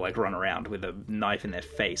 and then they'll, like, run around with a knife in their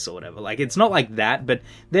face or whatever. Like, it's not like that, but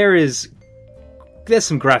there's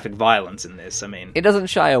some graphic violence in this. I mean, it doesn't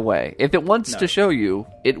shy away. If it wants to show you,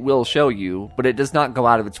 it will show you, but it does not go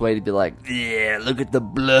out of its way to be like, yeah, look at the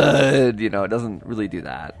blood. You know, it doesn't really do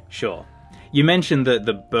that. Sure. You mentioned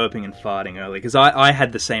the burping and farting earlier, because I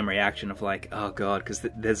had the same reaction of like, oh god, because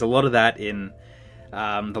there's a lot of that in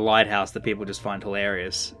The Lighthouse that people just find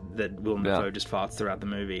hilarious, that Willem Dafoe just farts throughout the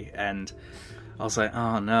movie, and I was like,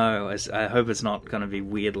 oh no, I hope it's not going to be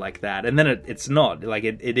weird like that. And then it's not. Like,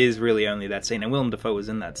 it is really only that scene. And Willem Dafoe was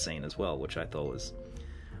in that scene as well, which I thought was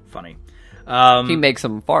funny. He makes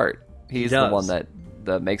him fart. He's the one that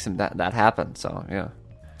makes him that happen, so, yeah.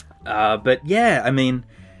 But yeah, I mean,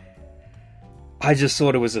 I just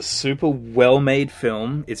thought it was a super well-made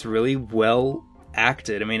film. It's really well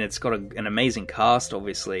acted. I mean, it's got an amazing cast,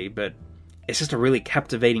 obviously, but it's just a really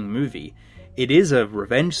captivating movie. It is a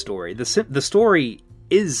revenge story. The story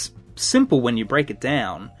is simple when you break it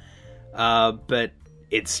down, but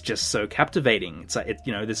it's just so captivating. It's like,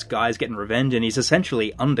 this guy's getting revenge, and he's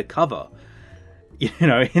essentially undercover,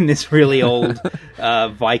 in this really old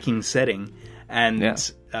Viking setting. And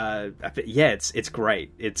it's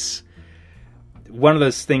great. It's one of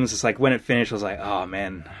those things. It's like when it finished, I was like, oh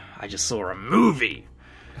man, I just saw a movie.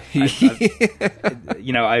 I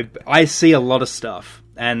see a lot of stuff,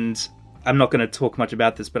 and I'm not going to talk much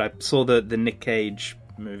about this, but I saw the Nick Cage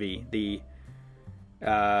movie, the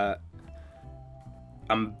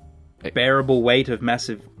Unbearable Weight of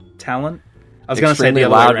Massive Talent. I was going to say the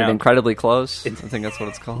other way loud around. And incredibly close. I think that's what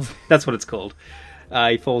it's called. That's what it's called.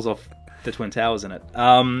 He falls off the Twin Towers in it.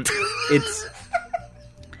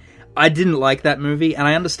 I didn't like that movie, and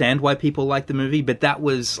I understand why people like the movie, but that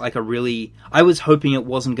was like I was hoping it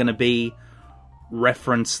wasn't going to be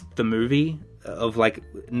reference the movie of like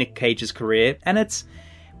Nick Cage's career, and it's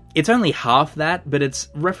only half that, but it's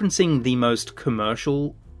referencing the most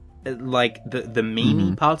commercial, like the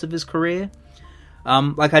memey parts of his career.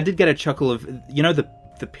 Like I did get a chuckle of,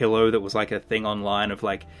 the pillow that was like a thing online of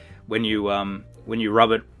like when you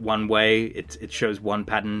rub it one way, it shows one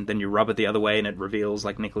pattern, then you rub it the other way and it reveals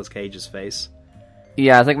like Nicolas Cage's face.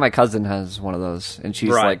 Yeah, I think my cousin has one of those, and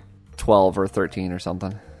she's right. like 12 or 13 or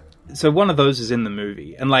something. So one of those is in the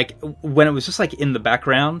movie, and like when it was just like in the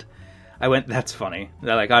background, I went, that's funny.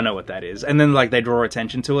 They're like, I know what that is. And then like they draw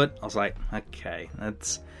attention to it. I was like, okay,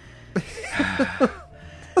 that's...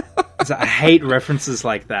 I hate references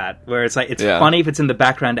like that, where it's like, it's funny if it's in the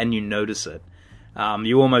background and you notice it.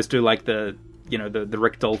 You almost do like the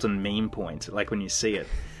Rick Dalton meme point, like when you see it.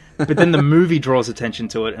 But then the movie draws attention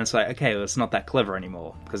to it, and it's like, okay, well, it's not that clever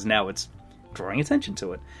anymore, because now it's drawing attention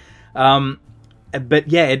to it. But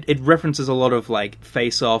yeah, it references a lot of like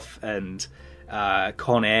Face Off and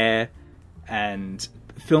Con Air and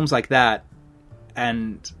films like that.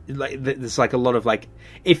 And like there's like a lot of like,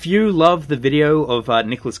 if you love the video of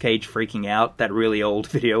Nicolas Cage freaking out, that really old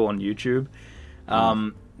video on YouTube,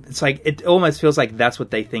 it's like, it almost feels like that's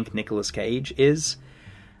what they think Nicolas Cage is.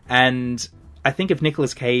 And I think if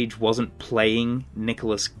Nicolas Cage wasn't playing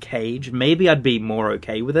Nicolas Cage, maybe I'd be more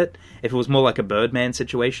okay with it. If it was more like a Birdman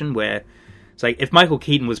situation, where it's like, if Michael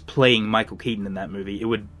Keaton was playing Michael Keaton in that movie, it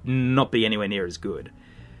would not be anywhere near as good.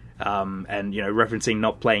 And, referencing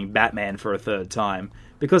not playing Batman for a third time,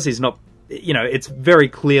 because he's not, it's very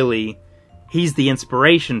clearly, he's the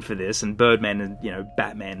inspiration for this, and Birdman and,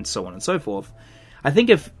 Batman and so on and so forth. I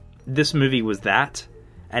think if this movie was that,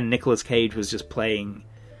 and Nicolas Cage was just playing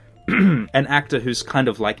an actor who's kind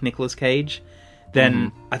of like Nicolas Cage,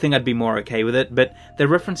 then I think I'd be more okay with it. But they're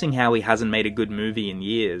referencing how he hasn't made a good movie in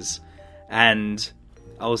years, and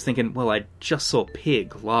I was thinking, well, I just saw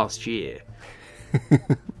Pig last year.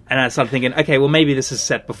 And I started thinking, okay, well, maybe this is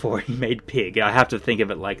set before he made Pig. I have to think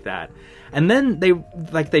of it like that. And then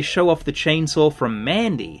they show off the chainsaw from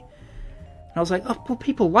Mandy. And I was like, oh, well,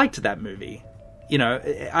 people liked that movie.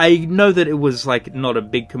 I know that it was like not a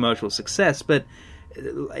big commercial success, but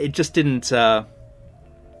it just didn't. I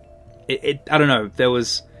don't know.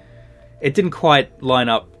 It didn't quite line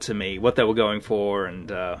up to me what they were going for,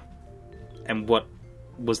 and what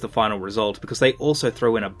was the final result, because they also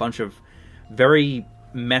throw in a bunch of very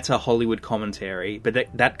meta Hollywood commentary, but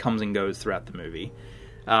that comes and goes throughout the movie.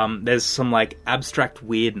 There's some like abstract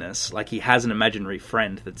weirdness, like he has an imaginary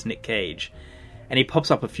friend that's Nick Cage, and he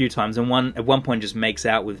pops up a few times, and at one point just makes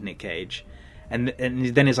out with Nick Cage, and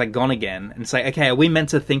then he's like gone again, and it's like, okay, are we meant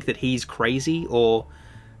to think that he's crazy, or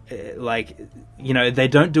they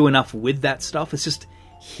don't do enough with that stuff? It's just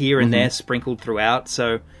here and there sprinkled throughout.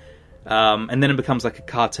 So and then it becomes like a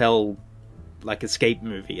cartel like escape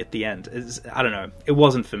movie at the end. I don't know, it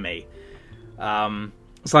wasn't for me.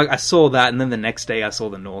 It's like I saw that, and then the next day I saw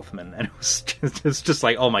The Northman, and it's just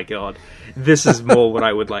like, oh my god, this is more what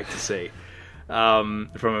I would like to see from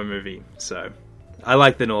a movie. So I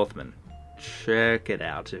like The Northman. Check it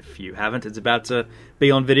out if you haven't. It's about to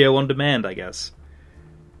be on video on demand, I guess.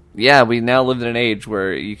 Yeah, we now live in an age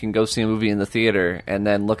where you can go see a movie in the theater and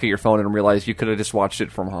then look at your phone and realize you could have just watched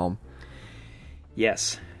it from home.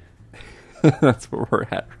 Yes. That's where we're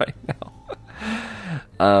at right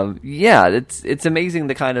now. Yeah, it's amazing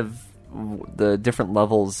the kind of the different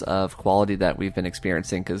levels of quality that we've been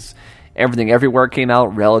experiencing, because Everything Everywhere came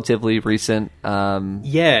out relatively recent.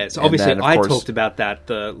 Yeah, so obviously I talked about that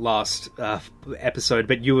the last episode,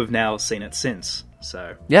 but you have now seen it since.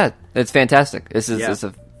 So yeah, it's fantastic. This is it's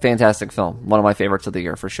a fantastic film. One of my favorites of the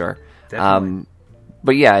year for sure. Definitely.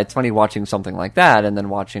 But yeah, it's funny watching something like that and then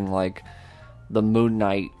watching like the Moon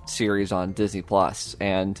Knight series on Disney Plus.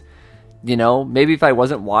 And, you know, maybe if I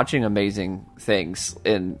wasn't watching amazing things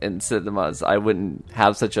in cinemas, I wouldn't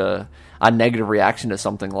have such a negative reaction to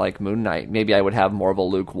something like Moon Knight. Maybe I would have more of a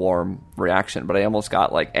lukewarm reaction, but I almost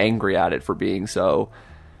got like angry at it for being so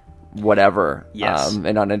whatever, yes.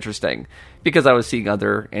 And uninteresting, because I was seeing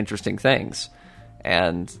other interesting things.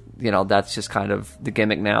 And, you know, that's just kind of the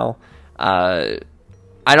gimmick now.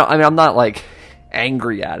 I'm not like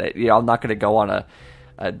angry at it. You know, I'm not going to go on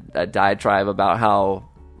a diatribe about how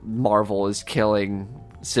Marvel is killing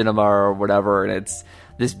cinema or whatever, and it's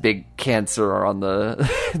this big cancer on the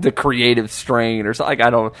the creative strain or something.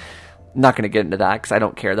 Like, I'm not going to get into that because I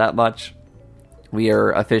don't care that much. We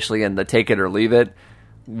are officially in the take it or leave it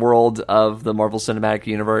world of the Marvel Cinematic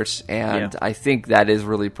Universe, and I think that is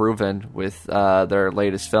really proven with their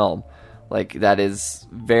latest film. Like, that is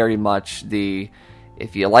very much the,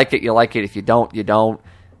 if you like it, you like it. If you don't, you don't.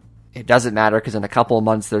 It doesn't matter, because in a couple of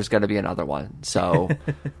months there's going to be another one. So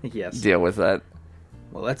yes. Deal with that.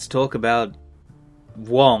 Well, let's talk about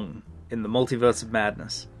Wong in the Multiverse of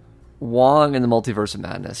Madness. Wong in the Multiverse of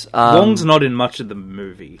Madness. Wong's not in much of the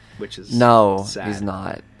movie, which is sad. He's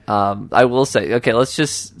not. I will say, okay, let's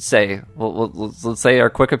just say, let's say our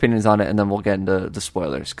quick opinions on it, and then we'll get into the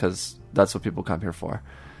spoilers, because that's what people come here for.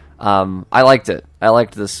 I liked it. I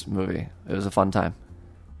liked this movie. It was a fun time.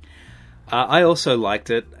 I also liked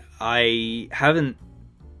it. I haven't...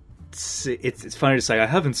 It's funny to say, I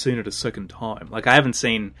haven't seen it a second time. Like, I haven't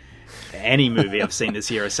seen any movie I've seen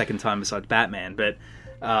this year a second time besides Batman, but...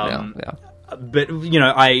 But, you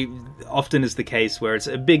know, I often is the case where it's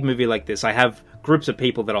a big movie like this. I have groups of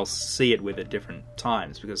people that I'll see it with at different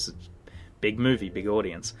times, because it's a big movie, big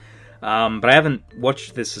audience. But I haven't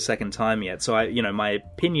watched this a second time yet, so my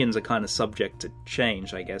opinions are kind of subject to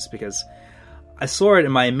change, I guess, because I saw it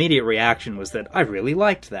and my immediate reaction was that I really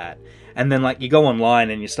liked that. And then, like, you go online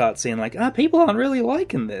and you start seeing, like, people aren't really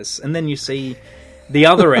liking this. And then you see the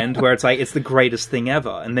other end where it's like, it's the greatest thing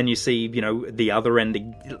ever. And then you see, the other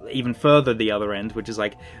end, even further the other end, which is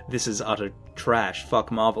like, this is utter trash, fuck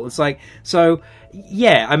Marvel. It's like, so,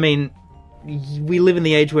 yeah, I mean, we live in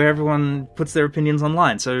the age where everyone puts their opinions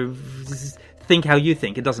online, so think how you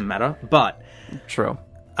think, it doesn't matter. But true.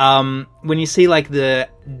 When you see, like, the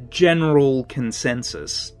general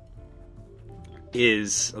consensus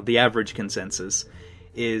is, or the average consensus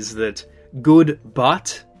is that good,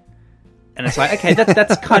 but... And it's like, okay,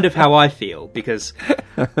 that's kind of how I feel, because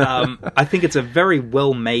I think it's a very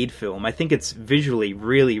well-made film. I think it's visually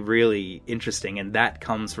really, really interesting, and that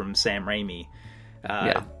comes from Sam Raimi.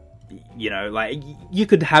 Like, you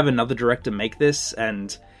could have another director make this,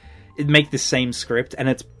 and make the same script, and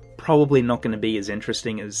it's probably not going to be as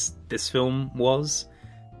interesting as this film was.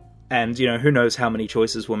 And, who knows how many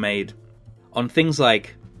choices were made on things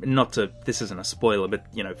like... this isn't a spoiler, but,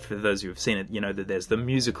 for those who have seen it, that there's the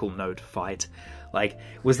musical note fight. Like,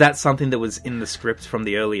 was that something that was in the script from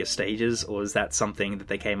the earlier stages, or is that something that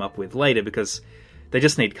they came up with later? Because they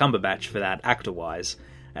just need Cumberbatch for that, actor-wise.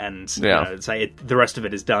 And, the rest of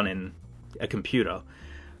it is done in a computer.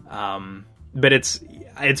 But it's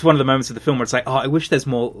one of the moments of the film where it's like, I wish there's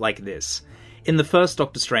more like this. In the first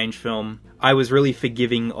Doctor Strange film, I was really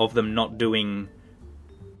forgiving of them not doing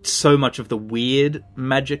so much of the weird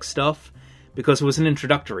magic stuff, because it was an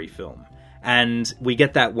introductory film, and we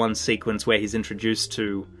get that one sequence where he's introduced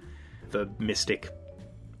to the mystic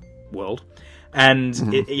world, and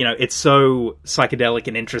it's so psychedelic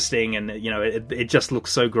and interesting, and it just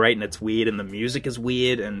looks so great, and it's weird, and the music is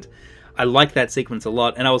weird, and I like that sequence a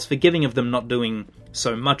lot. And I was forgiving of them not doing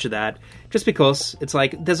so much of that, just because it's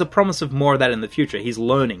like there's a promise of more of that in the future. He's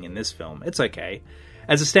learning in this film. It's okay.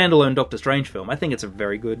 As a standalone Doctor Strange film, I think it's a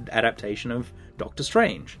very good adaptation of Doctor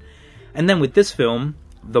Strange. And then with this film,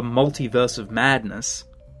 the Multiverse of Madness,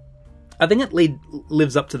 I think it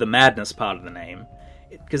lives up to the madness part of the name,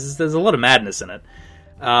 because there's a lot of madness in it.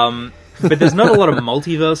 But there's not a lot of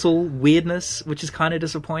multiversal weirdness, which is kind of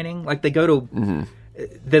disappointing. Like, they go to...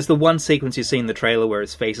 There's the one sequence you see in the trailer where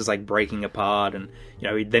his face is, like, breaking apart, and,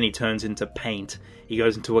 then he turns into paint. He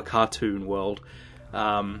goes into a cartoon world.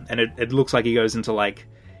 And it looks like he goes into, like,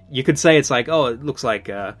 you could say it's like, it looks like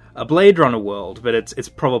a Blade Runner world, but it's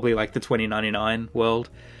probably like the 2099 world.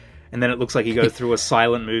 And then it looks like he goes through a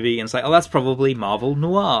silent movie, and it's like, that's probably Marvel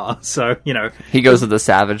Noir. So, he goes to the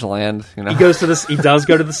Savage Land. He does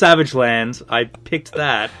go to the Savage Land. I picked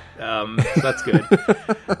that. So that's good.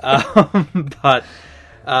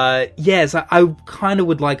 Yes, I kind of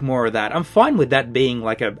would like more of that. I'm fine with that being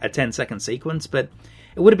like a 10-second sequence, but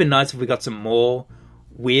it would have been nice if we got some more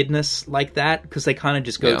weirdness like that, because they kind of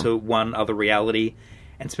just go to one other reality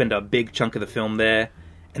and spend a big chunk of the film there,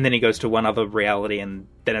 and then he goes to one other reality, and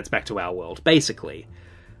then it's back to our world, basically.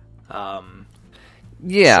 And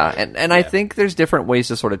I think there's different ways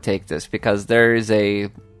to sort of take this, because there is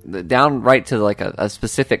down right to like a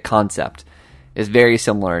specific concept is very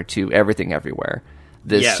similar to Everything Everywhere.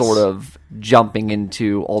 This sort of jumping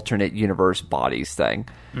into alternate universe bodies thing.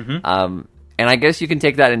 And I guess you can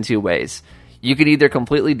take that in two ways. You could either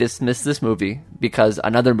completely dismiss this movie because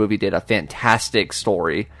another movie did a fantastic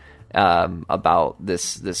story about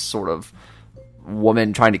this sort of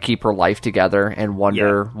woman trying to keep her life together and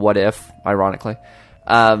wonder what if, ironically.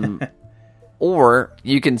 Or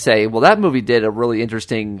you can say, well, that movie did a really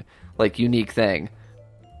interesting, like, unique thing.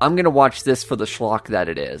 I'm going to watch this for the schlock that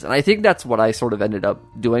it is. And I think that's what I sort of ended up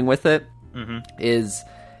doing with it, is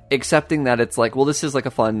accepting that it's like, well, this is like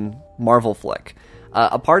a fun Marvel flick.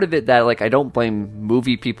 A part of it that, like, I don't blame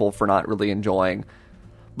movie people for not really enjoying.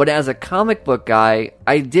 But as a comic book guy,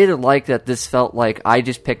 I did like that this felt like I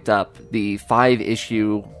just picked up the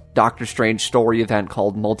 5-issue Doctor Strange story event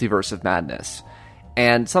called Multiverse of Madness.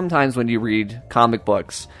 And sometimes when you read comic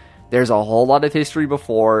books, there's a whole lot of history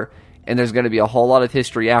before, and there's going to be a whole lot of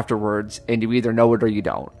history afterwards, and you either know it or you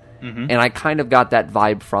don't. And I kind of got that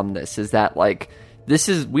vibe from this, is that, like, this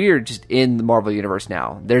is weird just in the Marvel Universe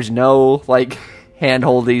now. There's no, like,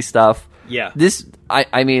 hand-holdy stuff. Yeah. This,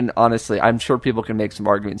 I mean, honestly, I'm sure people can make some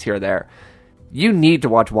arguments here or there. You need to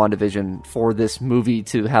watch WandaVision for this movie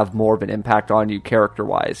to have more of an impact on you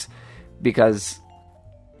character-wise, because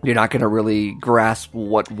you're not going to really grasp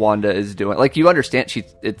what Wanda is doing. Like, you understand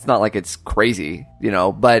it's not like it's crazy, you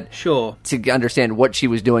know, but sure, to understand what she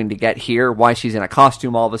was doing to get here, why she's in a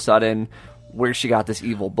costume all of a sudden, where she got this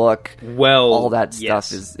evil book, all that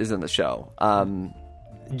stuff is in the show.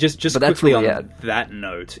 Just quickly on that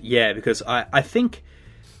note, because I think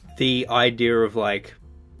the idea of, like,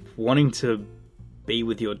 wanting to be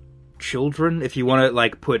with your children, if you want to,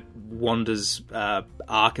 like, put Wanda's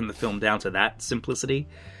arc in the film down to that simplicity,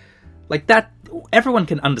 like, that, everyone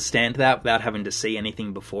can understand that without having to see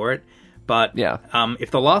anything before it. But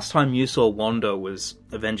if the last time you saw Wanda was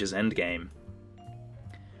Avengers Endgame,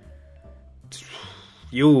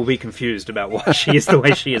 you will be confused about why she is the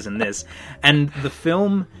way she is in this. And the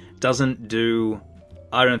film doesn't do,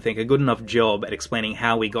 I don't think, a good enough job at explaining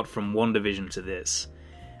how we got from WandaVision to this.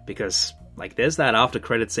 Because, like, there's that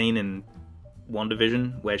after-credit scene in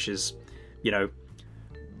WandaVision where she's, you know,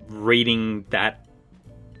 reading that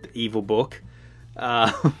evil book.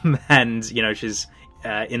 And, you know, she's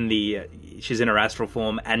in her astral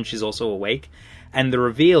form, and she's also awake. And the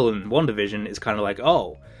reveal in WandaVision is kind of like,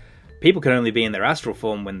 oh, people can only be in their astral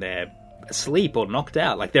form when they're asleep or knocked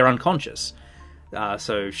out, like they're unconscious.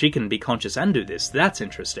 So she can be conscious and do this. That's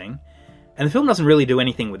interesting. And the film doesn't really do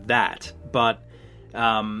anything with that. But,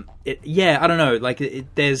 I don't know. Like,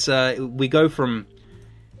 we go from,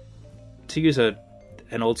 to use an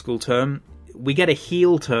old school term, we get a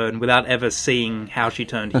heel turn without ever seeing how she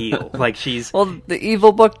turned heel. Like, she's... Well, the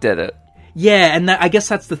evil book did it. Yeah, and I guess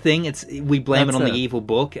that's the thing. We blame it on the evil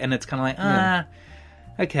book, and it's kind of like,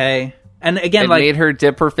 okay. And again, it made her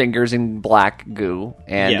dip her fingers in black goo,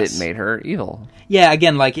 and it made her evil. Yeah,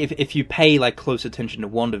 again, like, if you pay, like, close attention to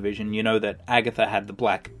WandaVision, you know that Agatha had the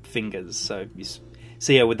black fingers, so you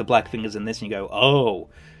see her with the black fingers in this, and you go, oh,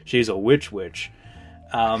 she's a witch.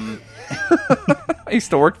 I used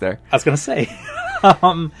to work there. I was going to say.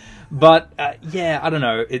 But, I don't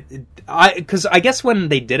know. Because I guess when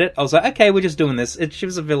they did it, I was like, okay, we're just doing this. She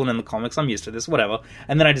was a villain in the comics, I'm used to this, whatever.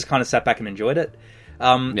 And then I just kind of sat back and enjoyed it.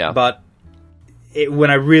 But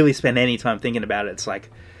when I really spend any time thinking about it, it's like,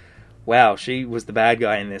 wow, she was the bad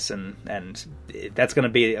guy in this, and that's going to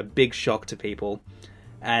be a big shock to people.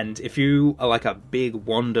 And if you are, like, a big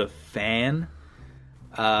Wanda fan,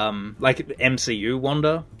 like MCU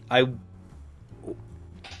Wanda, I'm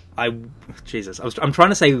trying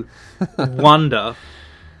to say Wanda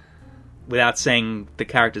without saying the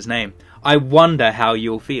character's name. I wonder how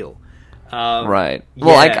you'll feel. Right.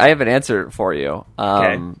 Well, I have an answer for you.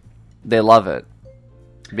 They love it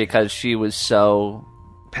because she was so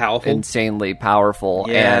powerful, insanely powerful,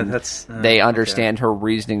 and they understand her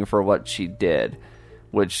reasoning for what she did,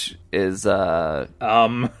 which is love,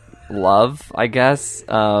 I guess.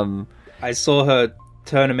 I saw her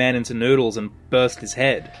turn a man into noodles and burst his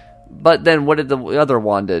head. But then what did the other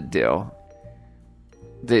Wanda do?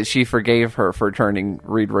 She forgave her for turning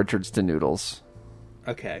Reed Richards to noodles.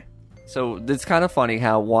 Okay. So it's kind of funny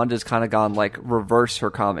how Wanda's kind of gone, like, reverse her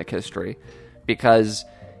comic history. Because,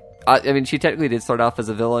 I mean, she technically did start off as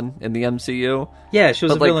a villain in the MCU. Yeah, she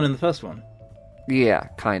was a villain in the first one. Yeah,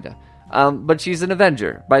 kind of. But she's an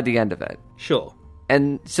Avenger by the end of it. Sure.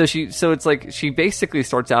 And so it's like she basically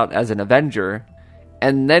starts out as an Avenger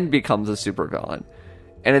and then becomes a supervillain.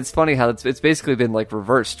 And it's funny how it's basically been like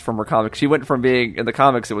reversed from her comics. She went from being, in the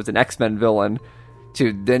comics, it was an X-Men villain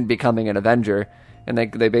to then becoming an Avenger. And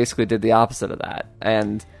they basically did the opposite of that.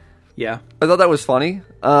 And yeah, I thought that was funny.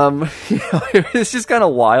 It's just kind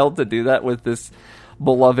of wild to do that with this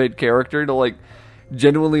beloved character, to like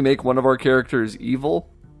genuinely make one of our characters evil.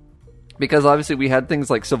 Because obviously we had things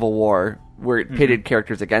like Civil War where it pitted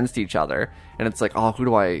characters against each other, and it's like, oh, who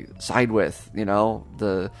do I side with? You know,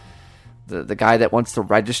 the guy that wants to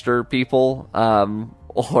register people,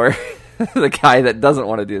 or the guy that doesn't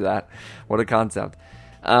want to do that. What a concept!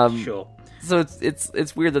 Sure. So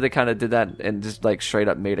it's weird that they kind of did that and just like straight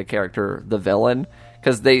up made a character the villain,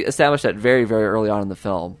 because they established that very, very early on in the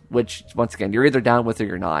film. Which, once again, you're either down with it or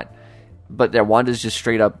you're not. But Wanda's just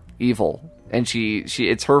straight up evil. And she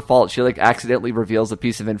it's her fault. She like accidentally reveals a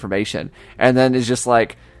piece of information and then is just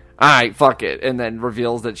like, alright, fuck it, and then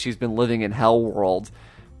reveals that she's been living in Hell World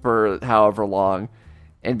for however long,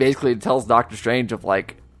 and basically tells Doctor Strange of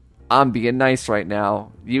like, I'm being nice right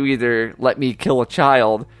now. You either let me kill a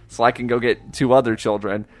child so I can go get 2 other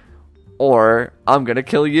children, or I'm gonna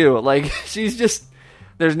kill you. Like, she's just,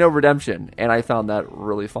 there's no redemption, and I found that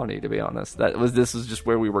really funny, to be honest. This was just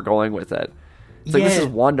where we were going with it. It's like, this is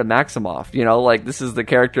Wanda Maximoff, you know, like, this is the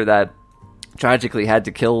character that tragically had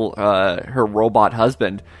to kill her robot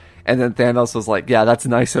husband, and then Thanos was like, yeah, that's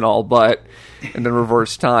nice and all, but, and then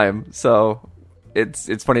reverse time. So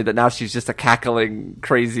it's funny that now she's just a cackling,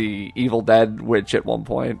 crazy, Evil Dead witch at one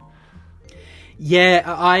point.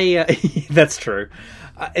 Yeah, that's true.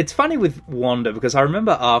 It's funny with Wanda, because I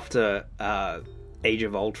remember after Age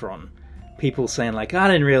of Ultron, people saying like, I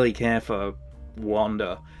didn't really care for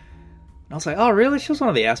Wanda. I was like, oh, really? She was one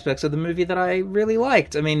of the aspects of the movie that I really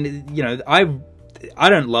liked. I mean, you know, I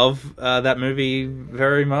don't love that movie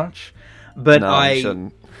very much, but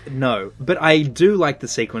but I do like the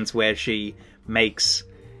sequence where she makes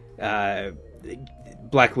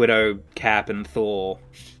Black Widow, Cap, and Thor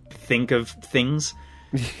think of things.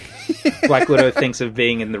 Black Widow thinks of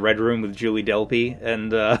being in the Red Room with Julie Delpy,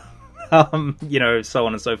 and you know, so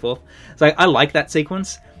on and so forth. It's like, I like that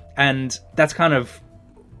sequence, and that's kind of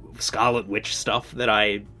Scarlet Witch stuff that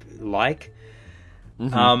I like.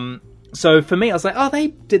 So for me, I was like, oh, they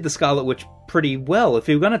did the Scarlet Witch pretty well. If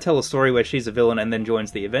you're going to tell a story where she's a villain and then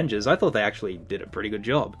joins the Avengers, I thought they actually did a pretty good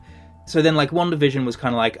job. So then, like, WandaVision was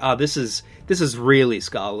kind of like, this is really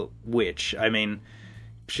Scarlet Witch. I mean,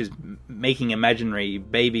 she's making imaginary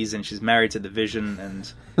babies and she's married to the Vision,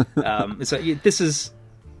 and it's like, this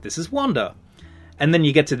is Wanda. And then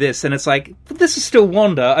you get to this, and it's like, but this is still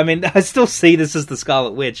Wanda. I mean, I still see this as the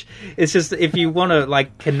Scarlet Witch. It's just, if you want to,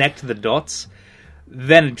 like, connect the dots,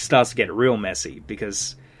 then it starts to get real messy,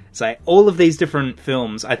 because it's like, all of these different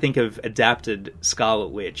films, I think, have adapted Scarlet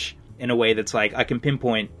Witch in a way that's like, I can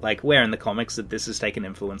pinpoint, like, where in the comics that this has taken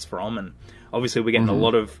influence from, and obviously we're getting a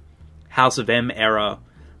lot of House of M era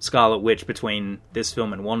Scarlet Witch between this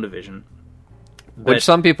film and WandaVision. Which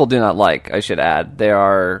some people do not like, I should add. They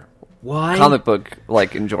are... Why? Comic book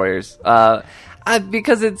like enjoyers,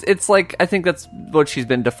 because it's like, I think that's what she's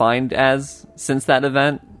been defined as since that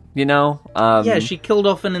event. You know, yeah, she killed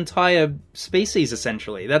off an entire species.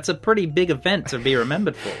 Essentially, that's a pretty big event to be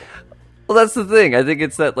remembered for. Well, that's the thing. I think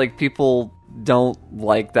it's that, like, people don't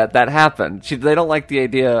like that happened. They don't like the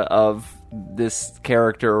idea of this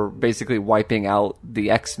character basically wiping out the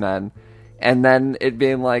X-Men. And then it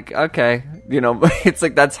being like, okay, you know, it's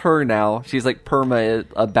like, that's her now. She's like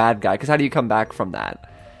a bad guy. Because how do you come back from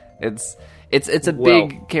that? It's a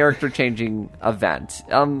big character changing event.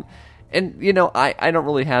 And you know, I don't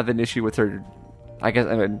really have an issue with her. I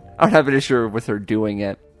don't have an issue with her doing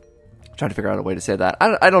it. I'm trying to figure out a way to say that.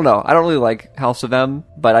 I don't know. I don't really like House of M,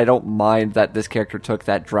 but I don't mind that this character took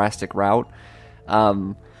that drastic route.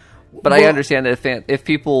 But I understand that if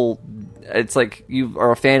people, it's like, you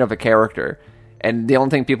are a fan of a character, and the only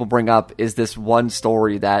thing people bring up is this one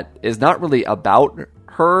story that is not really about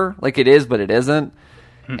her. Like, it is, but it isn't.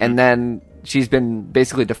 And then she's been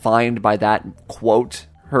basically defined by that quote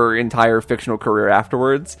her entire fictional career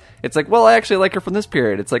afterwards. It's like, well, I actually like her from this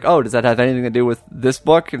period. It's like, oh, does that have anything to do with this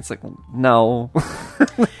book? And it's like, no.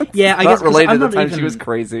 Yeah, I guess related to the time she was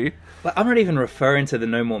crazy. I'm not even referring to the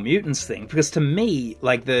No More Mutants thing, because to me,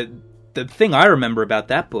 like, the thing I remember about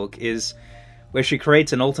that book is where she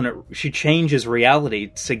creates an alternate, she changes reality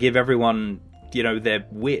to give everyone, you know, their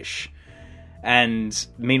wish. And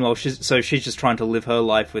meanwhile, she's just trying to live her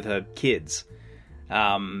life with her kids.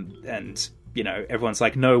 And, you know, everyone's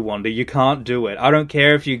like, no, Wanda, you can't do it. I don't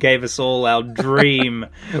care if you gave us all our dream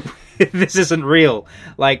this isn't real.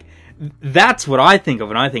 Like, that's what I think of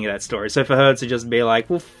when I think of that story. So for her to just be like,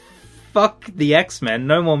 well, fuck the X-Men,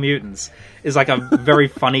 no more mutants, is like a very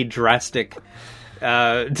funny, drastic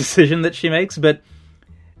decision that she makes. But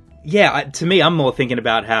yeah, to me, I'm more thinking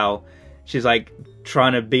about how she's like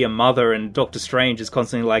trying to be a mother, and Doctor Strange is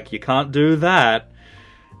constantly like, you can't do that.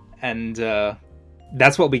 And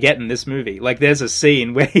that's what we get in this movie. Like, there's a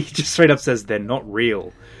scene where he just straight up says, they're not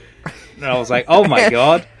real. And I was like, oh my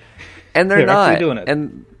god. And they're not. Doing it.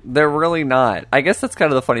 And they're really not. I guess that's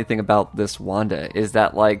kind of the funny thing about this Wanda, is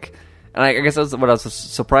that, like, and I guess that's what I was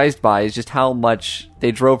surprised by, is just how much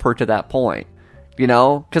they drove her to that point. You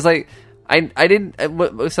know? Because I didn't...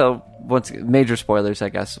 So, once major spoilers, I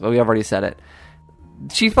guess. Well, we already said it.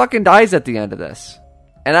 She fucking dies at the end of this.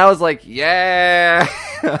 And I was like, yeah,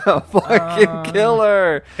 fucking kill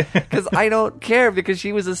her. Because I don't care, because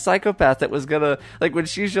she was a psychopath that was gonna, like, when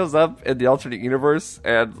she shows up in the alternate universe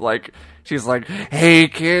and, like, she's like, hey,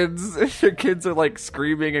 kids. The kids are, like,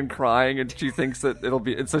 screaming and crying, and she thinks that it'll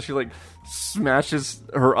be, and so she, like, smashes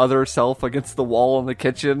her other self against the wall in the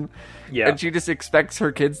kitchen. Yeah. And she just expects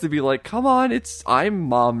her kids to be like, come on, I'm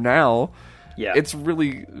mom now. Yeah. It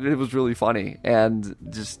was really funny. And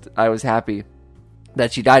just, I was happy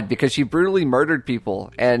that she died, because she brutally murdered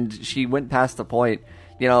people, and she went past the point.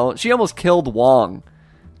 You know, she almost killed Wong.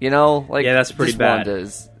 You know, like, yeah, that's pretty bad. Wanda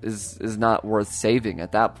is not worth saving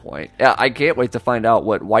at that point. Yeah, I can't wait to find out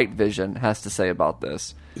what White Vision has to say about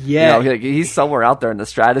this. Yeah, you know, he's somewhere out there in the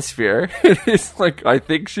stratosphere. He's like, I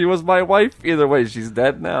think she was my wife. Either way, she's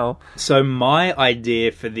dead now. So my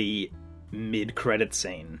idea for the mid-credit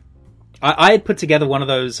scene, I had put together one of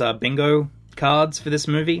those bingo cards for this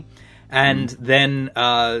movie. And then,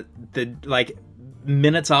 the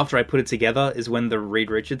minutes after I put it together is when the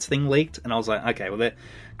Reed Richards thing leaked, and I was like, okay, well, they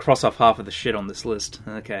cross off half of the shit on this list.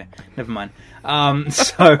 Okay, never mind.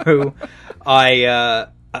 So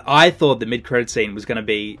I thought the mid-credit scene was going to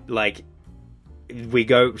be like, we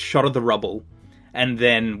go shot of the rubble, and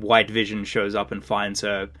then White Vision shows up and finds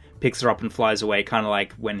her, picks her up and flies away, kind of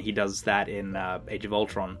like when he does that in Age of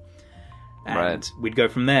Ultron, and we'd go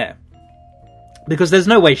from there. Because there's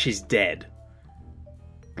no way she's dead.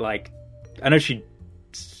 Like, I know she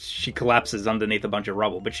collapses underneath a bunch of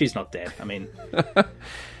rubble, but she's not dead. I mean,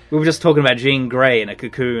 we were just talking about Jean Grey in a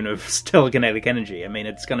cocoon of telekinetic energy. I mean,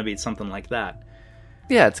 it's going to be something like that.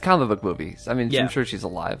 Yeah, it's comic book movies. I mean, I'm sure she's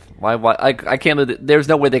alive. Why? I can't believe that. There's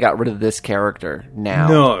no way they got rid of this character now.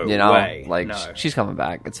 No you know? way. Like, no. She's coming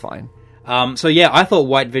back. It's fine. So yeah, I thought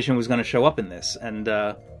White Vision was going to show up in this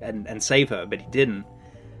and save her, but he didn't.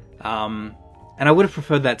 And I would have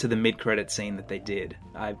preferred that to the mid-credit scene that they did.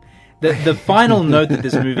 The final note that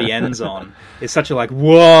this movie ends on is such a like,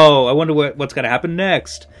 whoa, I wonder what's going to happen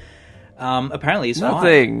next. Apparently he's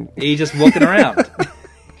nothing. Fine. He's just walking around.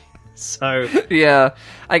 So yeah,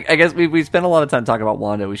 I guess we spent a lot of time talking about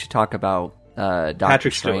Wanda. We should talk about Doctor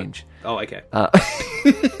Strange. Oh, okay.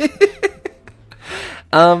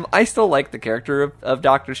 I still like the character of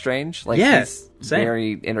Doctor Strange. Like, he's same.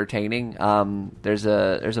 Very entertaining. There's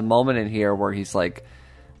a moment in here where he's like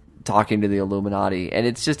talking to the Illuminati, and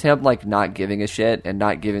it's just him like not giving a shit and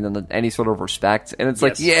not giving them any sort of respect. And it's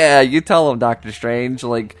like, yeah, you tell him, Doctor Strange,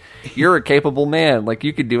 like, you're a capable man, like,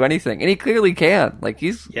 you can do anything, and he clearly can. Like,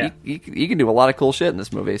 he can do a lot of cool shit in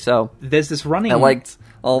this movie. So there's this running. I liked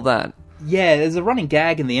all that. Yeah, there's a running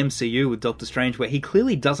gag in the MCU with Doctor Strange where he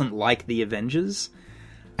clearly doesn't like the Avengers.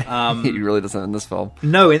 He really doesn't in this film.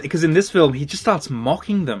 No, because in this film, he just starts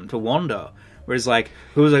mocking them to Wanda. Where he's like,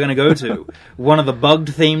 who was I going to go to? One of the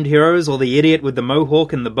bugged-themed heroes, or the idiot with the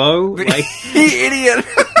mohawk and the bow? Like, the idiot!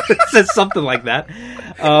 It says something like that.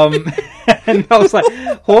 And I was like,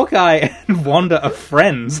 Hawkeye and Wanda are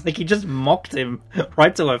friends. Like, he just mocked him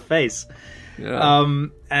right to her face. Yeah.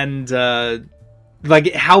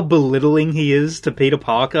 Like, how belittling he is to Peter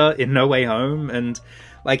Parker in No Way Home. And,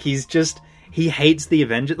 like, he's just... He hates the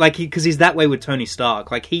Avengers, like, because he's that way with Tony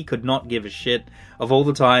Stark. Like, he could not give a shit of all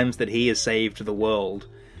the times that he has saved the world.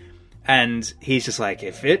 And he's just like,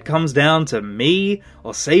 if it comes down to me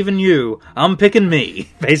or saving you, I'm picking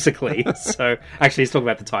me, basically. So, actually, he's talking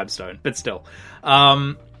about the Time Stone, but still.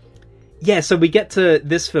 Yeah, so we get to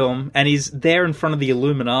this film, and he's there in front of the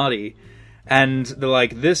Illuminati, and they're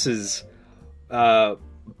like, this is Blackagar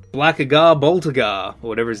Boltagar, or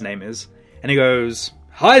whatever his name is. And he goes...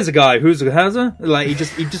 Hi's a guy who's a hazard. Like, he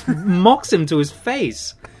just mocks him to his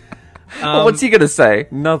face. Well, what's he gonna say?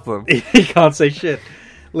 Nothing. He can't say shit,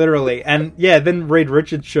 literally. And yeah, then Reed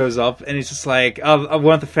Richards shows up, and he's just like, "I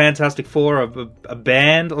want the Fantastic Four, a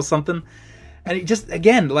band or something." And he just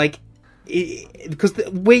again, like, because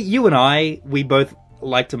you and I, we both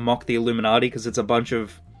like to mock the Illuminati because it's a bunch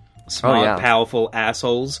of smart, powerful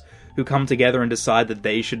assholes who come together and decide that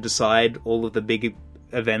they should decide all of the big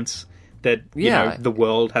events that you know the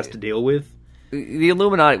world has to deal with. The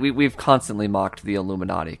Illuminati, we've constantly mocked the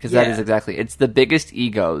Illuminati, because that is exactly, it's the biggest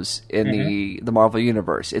egos in the Marvel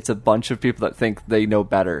Universe. It's a bunch of people that think they know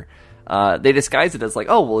better. They disguise it as like,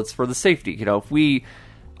 oh, well, it's for the safety. You know, if we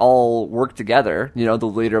all work together, you know, the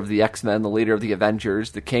leader of the X-Men, the leader of the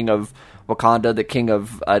Avengers, the king of Wakanda, the king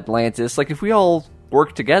of Atlantis, like, if we all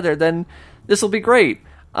work together, then this will be great.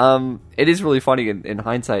 It is really funny in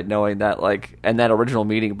hindsight knowing that, like, in that original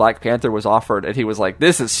meeting, Black Panther was offered and he was like,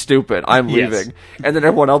 this is stupid, I'm leaving. And then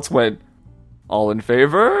everyone else went, all in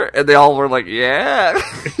favor? And they all were like, yeah.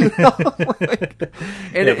 You know?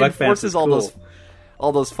 And it forces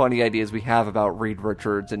all those funny ideas we have about Reed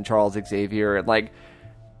Richards and Charles Xavier, and like,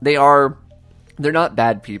 they're not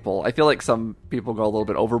bad people. I feel like some people go a little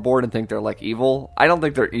bit overboard and think they're like evil. I don't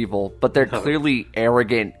think they're evil, but they're clearly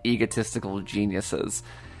arrogant, egotistical geniuses.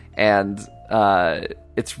 And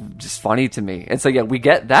it's just funny to me. And so yeah, we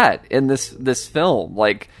get that in this film.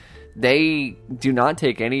 Like, they do not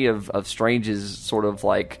take any of Strange's sort of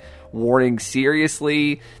like warning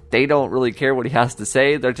seriously. They don't really care what he has to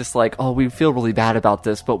say. They're just like, oh, we feel really bad about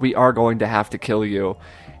this, but we are going to have to kill you.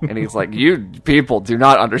 And he's like, you people do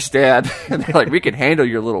not understand. And they're like, we can handle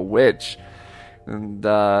your little witch. And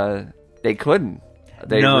they couldn't.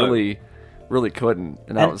 They really, really couldn't.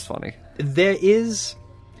 And that was funny. There is...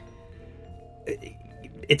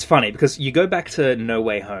 It's funny, because you go back to No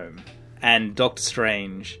Way Home, and Doctor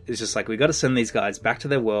Strange is just like, we got to send these guys back to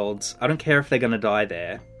their worlds. I don't care if they're going to die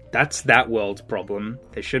there. That's that world's problem.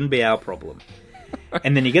 They shouldn't be our problem.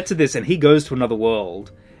 And then you get to this, and he goes to another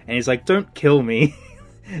world, and he's like, don't kill me.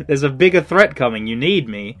 There's a bigger threat coming. You need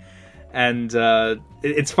me. And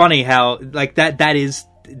it's funny how, like,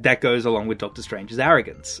 that goes along with Doctor Strange's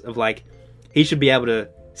arrogance of, like, he should be able to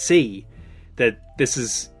see that this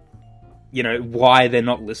is, you know, why they're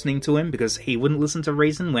not listening to him, because he wouldn't listen to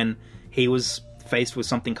reason when he was faced with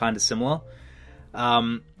something kind of similar.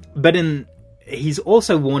 But he's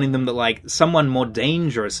also warning them that, like, someone more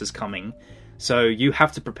dangerous is coming, so you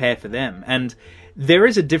have to prepare for them. And there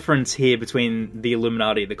is a difference here between the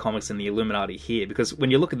Illuminati, the comics, and the Illuminati here, because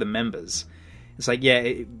when you look at the members, it's like,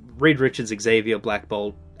 Reed Richards, Xavier, Black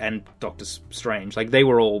Bolt, and Doctor Strange, like, they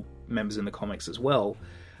were all members in the comics as well.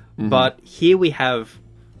 Mm-hmm. But here we have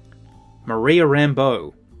Maria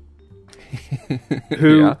Rambeau,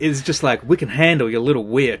 who is just like, we can handle your little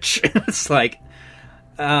witch. It's like,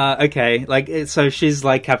 okay, like, so she's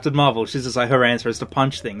like Captain Marvel. She's just like, her answer is to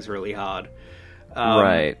punch things really hard.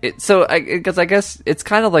 Right. Because I guess it's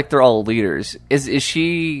kind of like they're all leaders. Is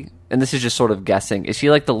she, and this is just sort of guessing, is she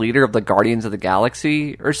like the leader of the Guardians of the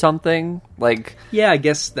Galaxy or something? Like, yeah, I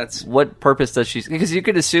guess that's... What purpose does she... Because you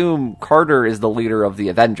could assume Carter is the leader of the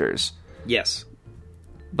Avengers. Yes.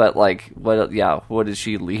 But, like, what does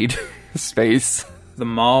she lead? Space? The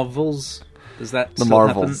Marvels? Does that still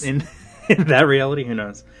happen in that reality? Who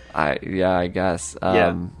knows? I guess.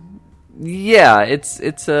 Yeah,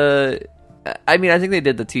 it's a... I mean, I think they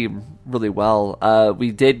did the team really well.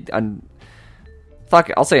 We did...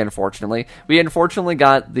 I'll say unfortunately. We unfortunately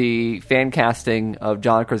got the fan casting of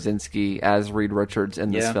John Krasinski as Reed Richards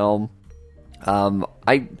in this film. Nothing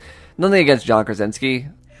against John Krasinski.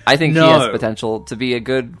 I think he has potential to be a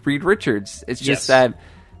good Reed Richards. It's just that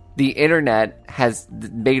the internet has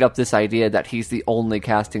made up this idea that he's the only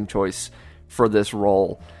casting choice for this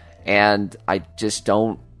role. And I just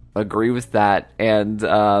don't agree with that. And,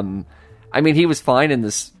 I mean, he was fine in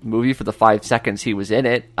this movie for the 5 seconds he was in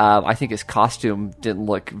it. I think his costume didn't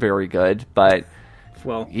look very good, but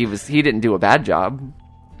he didn't do a bad job.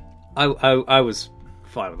 I was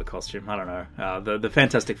fine with the costume. I don't know. The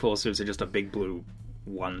Fantastic Four suits are just a big blue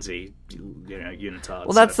onesie, unitard.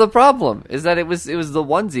 Well, that's the problem. Is that it was the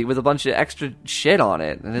onesie with a bunch of extra shit on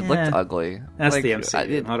it, and it looked ugly. That's like, the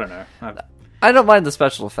MCU. I don't know. I don't mind the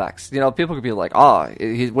special effects. People could be like,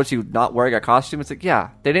 what's he not wearing a costume? It's like, yeah,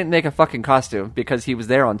 they didn't make a fucking costume because he was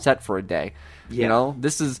there on set for a day. Yeah.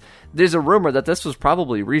 There's a rumor that this was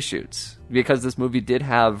probably reshoots, because this movie did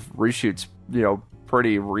have reshoots,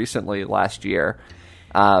 pretty recently last year.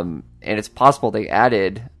 And it's possible they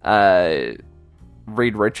added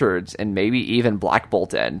Reed Richards and maybe even Black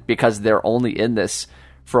Bolt in, because they're only in this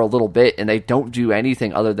for a little bit and they don't do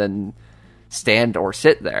anything other than stand or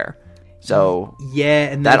sit there. So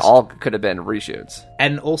and that all could have been reshoots.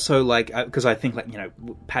 And also, like, because I think, like,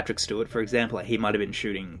 Patrick Stewart, for example, he might have been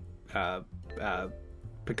shooting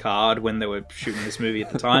Picard when they were shooting this movie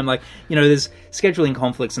at the time. Like, there's scheduling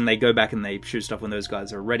conflicts, and they go back and they shoot stuff when those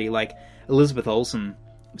guys are ready. Like, Elizabeth Olsen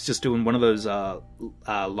was just doing one of those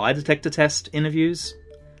lie detector test interviews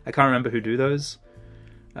I can't remember who do those.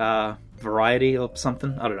 Variety or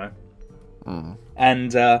something. I don't know.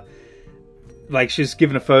 And like she was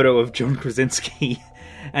given a photo of John Krasinski,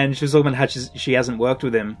 and she was talking about how she hasn't worked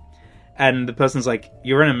with him, and the person's like,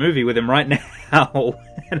 "You're in a movie with him right now,"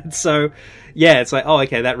 and so yeah, it's like, oh,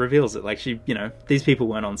 okay, that reveals it. Like she, these people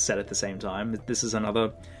weren't on set at the same time. This is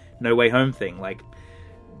another No Way Home thing. Like,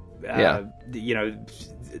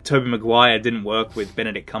 Tobey Maguire didn't work with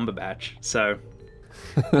Benedict Cumberbatch, so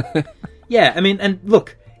yeah. I mean, and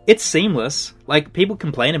look, it's seamless. Like people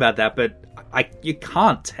complain about that, but you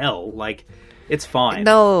can't tell. Like, it's fine.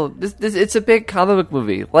 No, it's a big comic book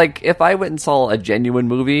movie. Like, if I went and saw a genuine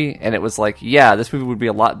movie, and it was like, yeah, this movie would be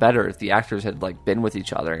a lot better if the actors had, like, been with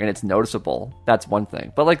each other, and it's noticeable, that's one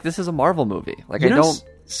thing. But, like, this is a Marvel movie. Like,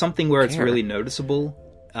 something where it's really noticeable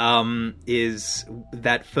is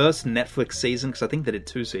that first Netflix season, because I think they did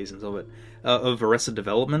 2 seasons of it, of Arrested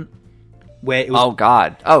Development, where it was... Oh,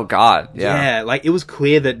 God, yeah. Yeah, like, it was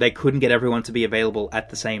clear that they couldn't get everyone to be available at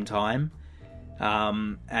the same time.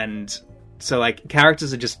 And so, like,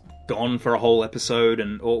 characters are just gone for a whole episode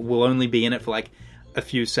or will only be in it for, like, a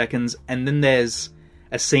few seconds. And then there's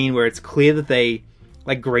a scene where it's clear that they,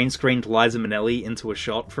 like, green screened Liza Minnelli into a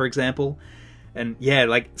shot, for example. And, yeah,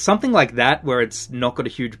 like, something like that where it's not got a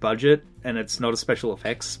huge budget and it's not a special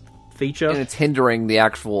effects feature. And it's hindering the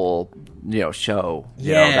actual, show.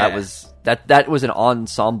 Yeah. That was an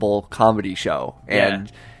ensemble comedy show. And...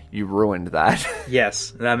 Yeah. You ruined that.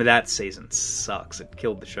 Yes, I mean that season sucks. It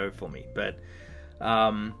killed the show for me. But,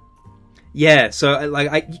 yeah. So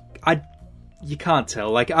like you can't tell.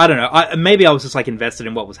 Like I don't know. Maybe I was just like invested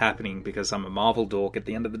in what was happening because I'm a Marvel dork at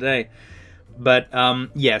the end of the day. But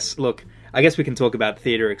yes, look, I guess we can talk about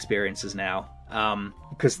theater experiences now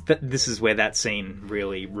because this is where that scene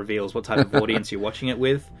really reveals what type of audience you're watching it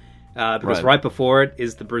with. Because right before it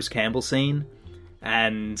is the Bruce Campbell scene,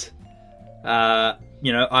 and. I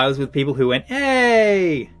was with people who went,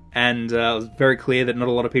 hey! And it was very clear that not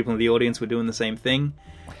a lot of people in the audience were doing the same thing.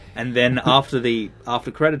 And then after the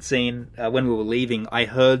after-credit scene, when we were leaving, I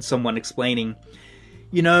heard someone explaining,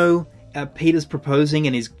 Peter's proposing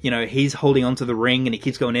and he's holding onto the ring and he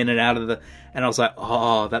keeps going in and out of the... And I was like,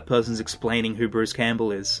 oh, that person's explaining who Bruce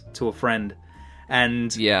Campbell is to a friend.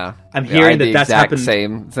 And I'm hearing that's happened.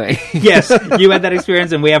 Same thing. Yes, you had that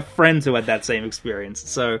experience, and we have friends who had that same experience.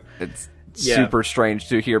 So it's super strange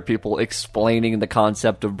to hear people explaining the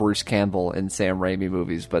concept of Bruce Campbell in Sam Raimi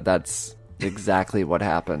movies, but that's exactly what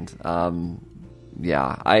happened. I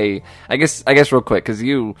guess real quick, because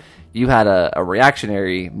you had a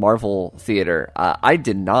reactionary Marvel theater. I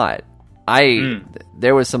did not.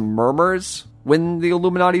 There was some murmurs when the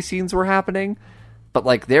Illuminati scenes were happening, but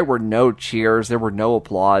like there were no cheers, there were no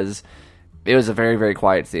applause. It was a very, very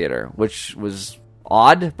quiet theater, which was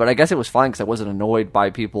odd, but I guess it was fine because I wasn't annoyed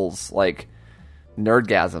by people's like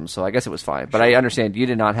nerdgasm, so I guess it was fine. But I understand you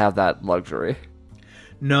did not have that luxury.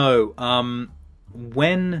 No,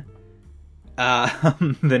 when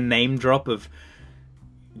the name drop of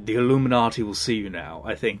the Illuminati will see you now,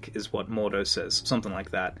 I think is what Mordo says, something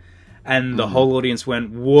like that, and the whole audience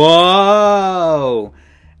went, whoa!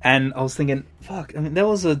 And I was thinking, fuck, I mean, there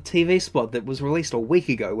was a TV spot that was released a week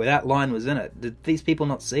ago where that line was in it. Did these people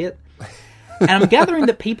not see it? And I'm gathering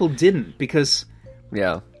that people didn't, because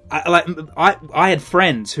I had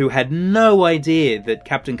friends who had no idea that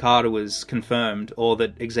Captain Carter was confirmed or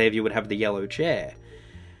that Xavier would have the yellow chair.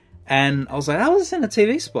 And I was like, I was in a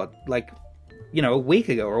TV spot, like, a week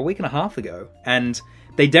ago or a week and a half ago. And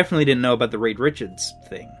they definitely didn't know about the Reed Richards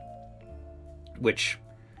thing. Which,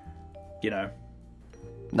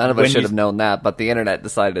 none of us should have known that, but the internet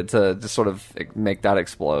decided to just sort of make that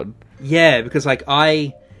explode. Yeah, because, like,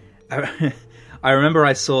 I remember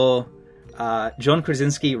I saw John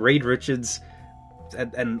Krasinski, Reed Richards,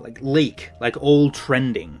 and like leak, like all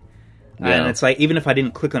trending. And it's like, even if I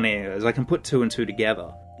didn't click on any of those, I can put 2 and 2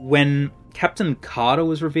 together. When Captain Carter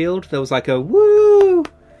was revealed, there was like a woo,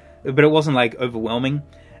 but it wasn't like overwhelming.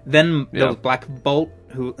 Then there was Black Bolt,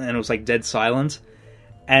 and it was like dead silent.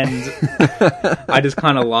 And I just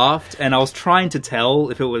kind of laughed, and I was trying to tell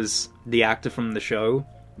if it was the actor from the show.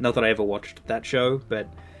 Not that I ever watched that show, but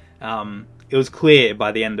it was clear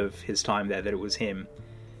by the end of his time there that it was him.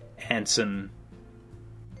 Hanson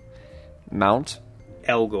Mount?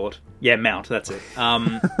 Elgort. Yeah, Mount, that's it.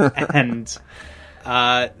 And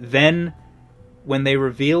then when they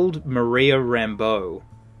revealed Maria Rambeau,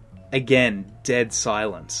 again, dead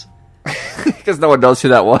silence. Because no one knows who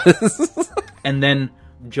that was. And then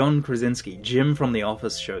John Krasinski, Jim from The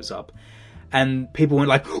Office, shows up, and people went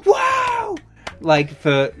like, "Wow!" Like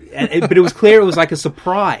but it was clear it was like a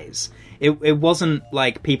surprise. It wasn't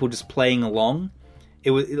like people just playing along.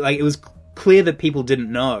 it was clear that people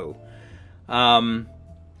didn't know. So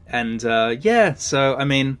I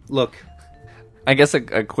mean, look. I guess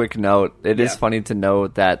a quick note. It is funny to know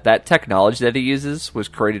that technology that he uses was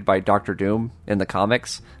created by Doctor Doom in the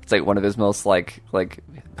comics. It's like one of his most like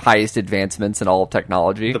highest advancements in all of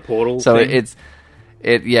technology. The portal. So thing.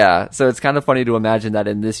 So it's kind of funny to imagine that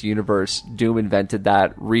in this universe, Doom invented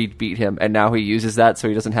that, Reed beat him, and now he uses that so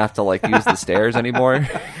he doesn't have to like use the stairs anymore.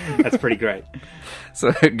 That's pretty great.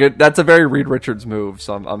 So good. That's a very Reed Richards move.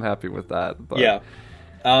 So I'm happy with that. But, yeah.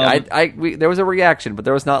 There was a reaction, but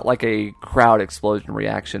there was not like a crowd explosion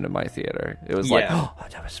reaction in my theater. It was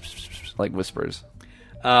like whispers.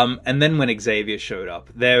 And then when Xavier showed up,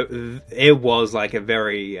 it was like a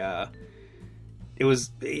very. It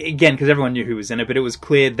was, again, because everyone knew who was in it, but it was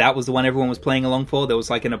clear that was the one everyone was playing along for. There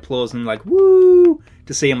was like an applause and like, woo!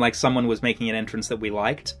 To see him like someone was making an entrance that we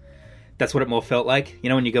liked. That's what it more felt like. You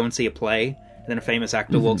know, when you go and see a play, and then a famous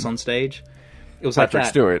actor walks on stage? It was Patrick like that.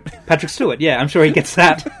 Stewart. Patrick Stewart, yeah. I'm sure he gets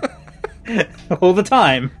that all the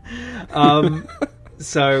time. To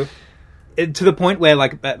the point where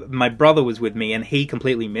like my brother was with me and he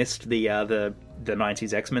completely missed the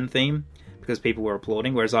 90s X-Men theme because people were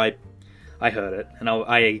applauding, whereas I heard it and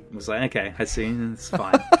I was like, okay, I see, it's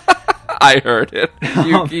fine. I heard it.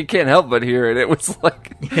 You can't help but hear it. It was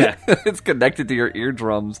like, yeah, it's connected to your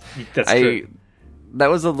eardrums. That's true. That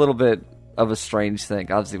was a little bit of a strange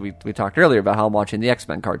thing. Obviously, we talked earlier about how I'm watching the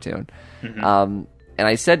X-Men cartoon. Mm-hmm. And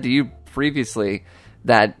I said to you previously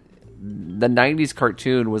that the 90s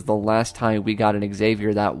cartoon was the last time we got an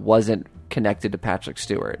Xavier that wasn't connected to Patrick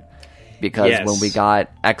Stewart. Because when we got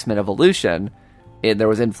X-Men Evolution, there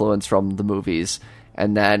was influence from the movies.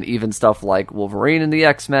 And then even stuff like Wolverine and the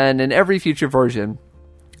X-Men and every future version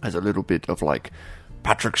has a little bit of like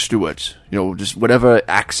Patrick Stewart. You know, just whatever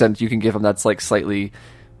accent you can give him that's like slightly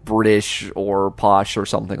British or posh or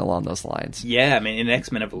something along those lines. Yeah, I mean, in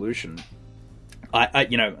X-Men Evolution, I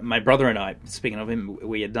my brother and I, speaking of him,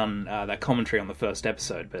 we had done that commentary on the first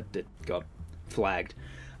episode, but it got flagged.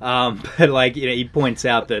 But like, you know, he points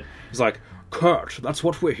out that it's like, Kurt, that's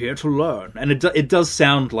what we're here to learn, and it does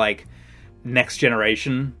sound like Next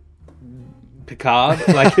Generation Picard.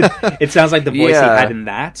 Like it sounds like the voice he had in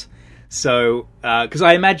that. So, because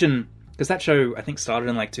I imagine. Because that show, I think, started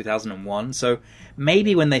in like 2001, so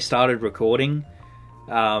maybe when they started recording,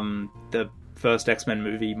 the first X-Men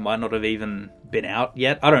movie might not have even been out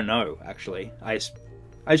yet. I don't know, actually. I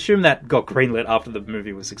assume that got greenlit after the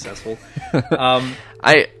movie was successful.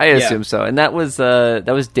 I assume so, and that was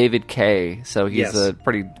David Kaye, so he's a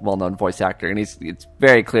pretty well-known voice actor, and it's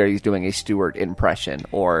very clear he's doing a Stewart impression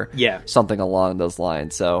or something along those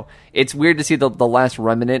lines. So it's weird to see the last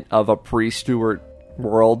remnant of a pre-Stewart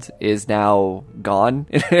world is now gone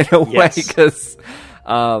in a way, because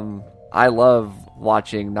I love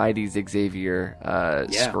watching 90s Xavier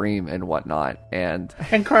scream and whatnot, and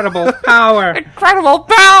incredible power.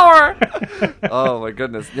 Oh my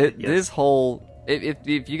goodness, this whole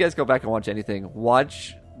if you guys go back and watch anything,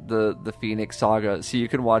 watch the Phoenix Saga so you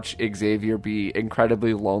can watch Xavier be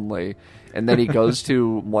incredibly lonely, and then he goes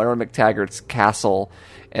to Moira McTaggart's castle,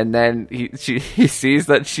 and then he sees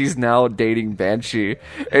that she's now dating Banshee,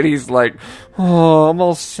 and he's like, oh, I'm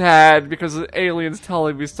all sad because the alien's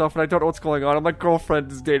telling me stuff and I don't know what's going on, and my girlfriend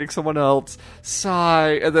is dating someone else,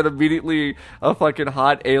 sigh, and then immediately a fucking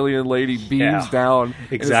hot alien lady beams down.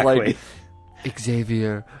 Exactly. And is like,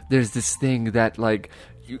 Xavier, there's this thing that like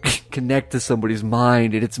you connect to somebody's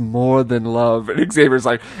mind and it's more than love, and Xavier's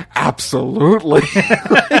like, absolutely.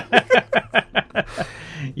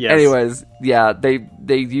 Yes. Anyways, yeah, they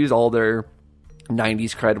use all their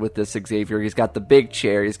 90s cred with this Xavier. He's got the big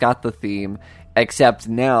chair, he's got the theme, except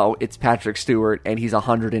now it's Patrick Stewart and he's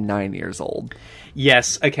 109 years old.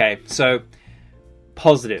 Yes, okay, so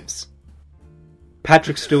positives.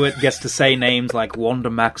 Patrick Stewart gets to say names like Wanda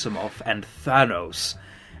Maximoff and Thanos.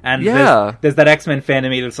 And there's that X-Men fan in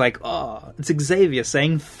me that's like, oh, it's Xavier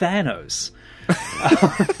saying Thanos.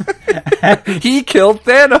 He killed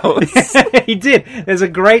Thanos. He did. There's a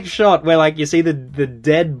great shot where like you see the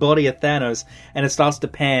dead body of Thanos and it starts to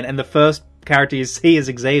pan, and the first character you see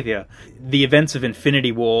is Xavier. The events of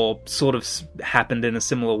Infinity War sort of happened in a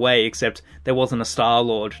similar way, except there wasn't a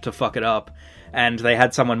Star-Lord to fuck it up, and they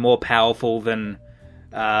had someone more powerful than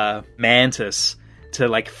Mantis to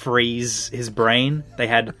like freeze his brain. They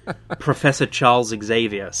had Professor Charles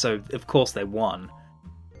Xavier, so of course they won.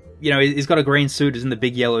 You know, he's got a green suit, he's in the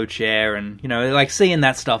big yellow chair, and, you know, like, seeing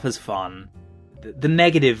that stuff is fun. The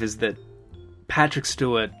negative is that Patrick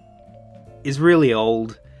Stewart is really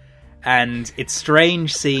old, and it's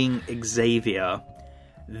strange seeing Xavier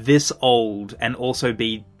this old and also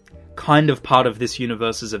be kind of part of this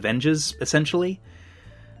universe's Avengers, essentially.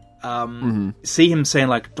 See him saying,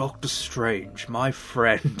 like, Doctor Strange, my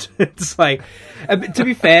friend. It's like, to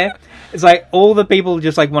be fair, it's like all the people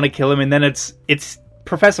just like want to kill him, and then it's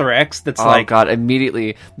Professor X that's like... Oh god,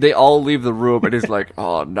 immediately they all leave the room and he's like,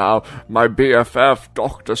 oh now, my BFF,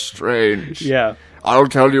 Doctor Strange. Yeah. I'll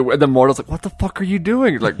tell you. And the Mortal's like, what the fuck are you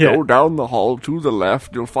doing? He's like, go down the hall to the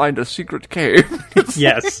left, you'll find a secret cave.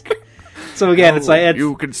 Yes. So again, it's like...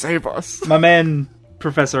 you can save us. My man...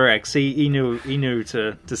 Professor X, he knew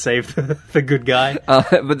to save the good guy.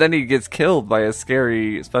 But then he gets killed by a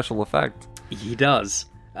scary special effect. He does.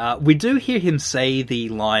 We do hear him say the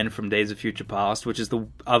line from Days of Future Past, which is the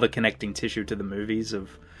other connecting tissue to the movies of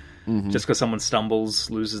just because someone stumbles,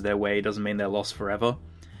 loses their way, doesn't mean they're lost forever.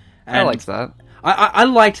 And I liked that. I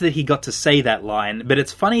liked that he got to say that line, but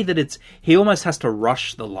it's funny that he almost has to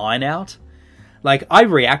rush the line out. Like, I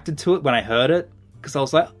reacted to it when I heard it, because I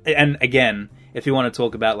was like... And again... If you want to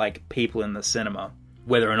talk about, like, people in the cinema,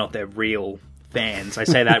 whether or not they're real fans, I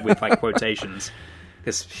say that with, like, quotations.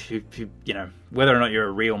 Because, you know, whether or not you're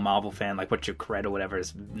a real Marvel fan, like, what's your cred or whatever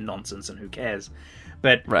is nonsense and who cares.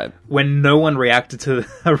 But when no one reacted to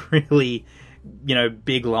a really, you know,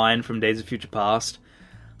 big line from Days of Future Past,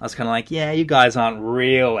 I was kind of like, yeah, you guys aren't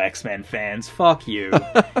real X-Men fans. Fuck you.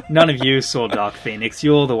 None of you saw Dark Phoenix.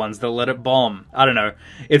 You're the ones that let it bomb. I don't know.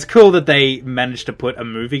 It's cool that they managed to put a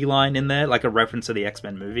movie line in there, like a reference to the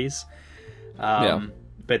X-Men movies.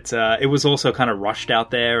 But it was also kind of rushed out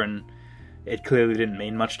there, and it clearly didn't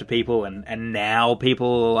mean much to people. And now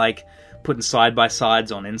people are, like, putting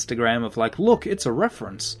side-by-sides on Instagram of, like, look, it's a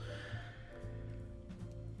reference.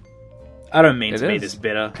 I don't mean to be this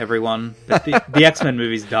bitter, everyone, but the X-Men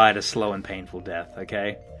movies died a slow and painful death,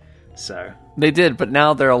 okay? So... They did, but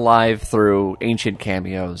now they're alive through ancient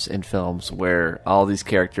cameos in films where all these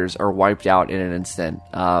characters are wiped out in an instant.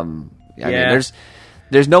 I mean,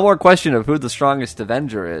 there's no more question of who the strongest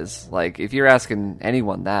Avenger is. Like, if you're asking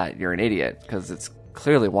anyone that, you're an idiot, because it's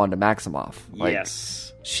clearly Wanda Maximoff. Like,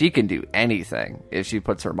 yes. She can do anything if she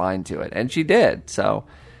puts her mind to it, and she did, so...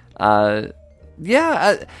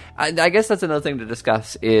 Yeah, I guess that's another thing to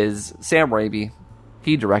discuss is Sam Raimi.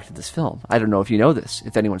 He directed this film. I don't know if you know this,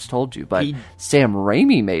 if anyone's told you, but Sam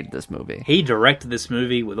Raimi made this movie. He directed this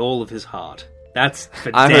movie with all of his heart. That's for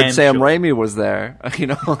I damn heard Sam sure. Raimi was there. You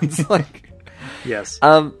know, it's like... Yes.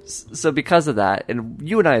 So because of that, and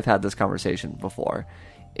you and I have had this conversation before,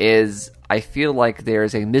 is I feel like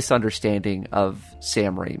there's a misunderstanding of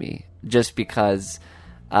Sam Raimi just because...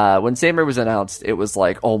 when Sam Raimi was announced, it was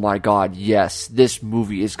like, oh my god, yes, this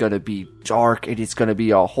movie is going to be dark and it's going to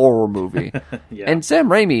be a horror movie. Yeah. And Sam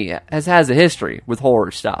Raimi has a history with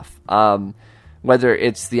horror stuff. Whether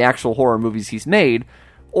it's the actual horror movies he's made,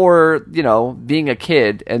 or, you know, being a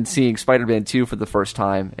kid and seeing Spider-Man 2 for the first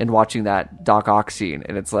time and watching that Doc Ock scene,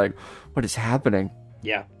 and it's like, what is happening?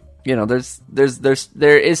 Yeah. You know,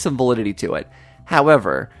 there is some validity to it.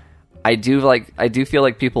 However... I do feel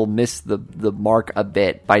like people miss the mark a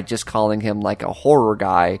bit by just calling him like a horror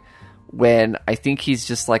guy when I think he's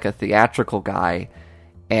just like a theatrical guy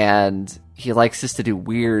and he likes just to do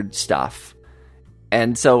weird stuff.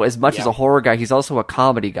 And so as much as a horror guy, he's also a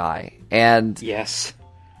comedy guy. And yes,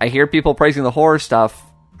 I hear people praising the horror stuff.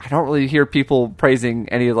 I don't really hear people praising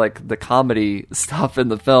any of like the comedy stuff in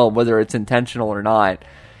the film, whether it's intentional or not.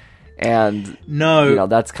 And, no, you know,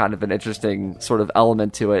 that's kind of an interesting sort of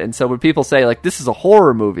element to it. And so when people say, like, this is a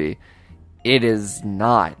horror movie, it is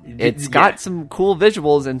not. It's got some cool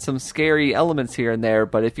visuals and some scary elements here and there,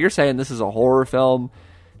 but if you're saying this is a horror film,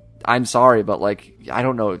 I'm sorry, but, like, I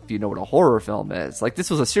don't know if you know what a horror film is. Like, this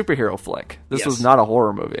was a superhero flick. This was not a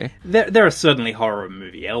horror movie. There are certainly horror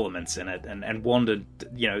movie elements in it, and Wanda,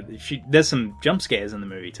 you know, there's some jump scares in the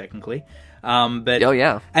movie, technically. But oh,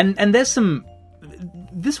 yeah. And there's some...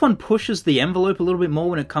 This one pushes the envelope a little bit more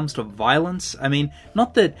when it comes to violence. I mean,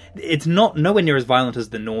 not that it's nowhere near as violent as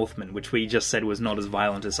The Northman, which we just said was not as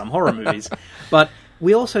violent as some horror movies. But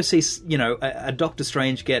we also see, you know, a Doctor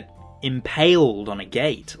Strange get impaled on a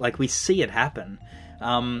gate. Like, we see it happen.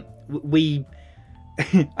 I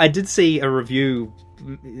did see a review.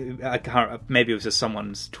 Maybe it was just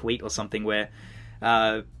someone's tweet or something where,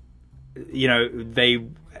 you know, they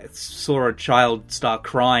saw a child start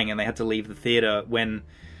crying and they had to leave the theater when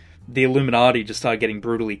the Illuminati just started getting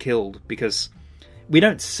brutally killed, because we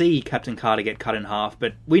don't see Captain Carter get cut in half,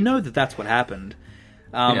 but we know that that's what happened.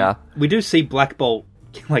 We do see Black Bolt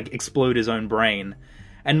like explode his own brain,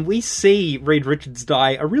 and we see Reed Richards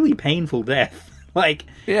die a really painful death. Like,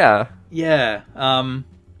 it's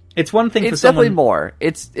one thing. It's definitely more.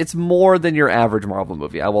 It's more than your average Marvel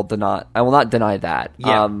movie. I will not deny that.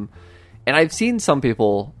 Yeah. And I've seen some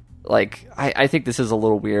people Like, I think this is a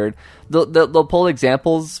little weird. They'll pull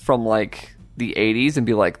examples from, like, the 80s and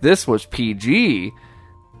be like, this was PG.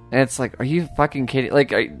 And it's like, are you fucking kidding?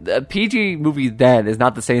 Like, a PG movie then is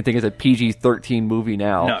not the same thing as a PG-13 movie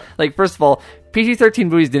now. No. Like, first of all, PG-13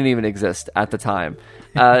 movies didn't even exist at the time.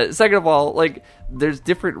 Second of all, like, there's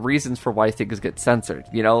different reasons for why things get censored.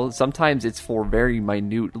 You know, sometimes it's for very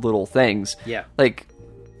minute little things. Yeah. Like,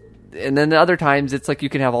 and then the other times it's like you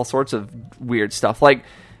can have all sorts of weird stuff. Like,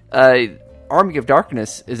 Army of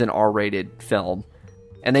Darkness is an R-rated film,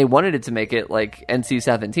 and they wanted it to make it like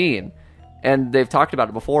NC-17. And they've talked about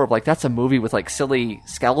it before of like, that's a movie with like silly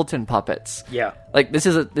skeleton puppets. Yeah. Like, this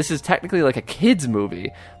is technically like a kid's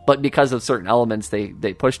movie, but because of certain elements, they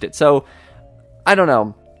pushed it. So, I don't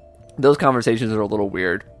know. Those conversations are a little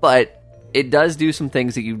weird, but it does do some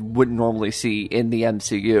things that you wouldn't normally see in the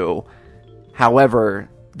MCU. However,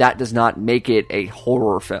 that does not make it a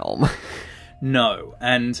horror film. No,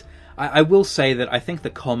 and I will say that I think the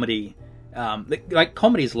comedy...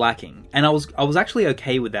 comedy's lacking, and I was actually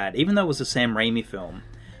okay with that, even though it was a Sam Raimi film,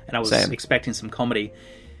 and I was expecting some comedy.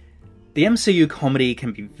 The MCU comedy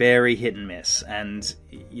can be very hit and miss, and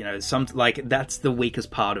you know, that's the weakest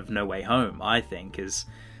part of No Way Home, I think, is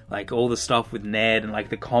like all the stuff with Ned and like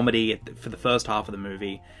the comedy for the first half of the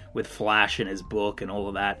movie with Flash and his book and all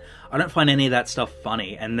of that. I don't find any of that stuff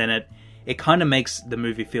funny, and then it kind of makes the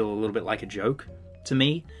movie feel a little bit like a joke to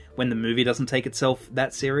me when the movie doesn't take itself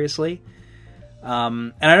that seriously.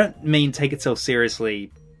 And I don't mean take itself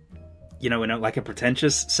seriously, you know, in like a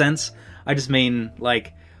pretentious sense. I just mean,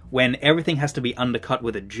 like, when everything has to be undercut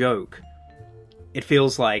with a joke, it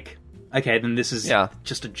feels like, okay, then this is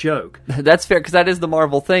just a joke. That's fair, because that is the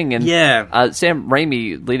Marvel thing. And Sam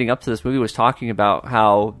Raimi, leading up to this movie, was talking about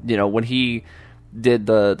how, you know, when he did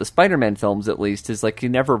the Spider-Man films, at least, is like he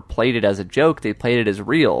never played it as a joke. They played it as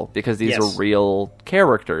real, because these are real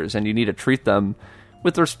characters, and you need to treat them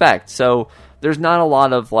with respect. So there's not a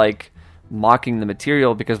lot of like mocking the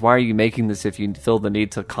material, because why are you making this if you feel the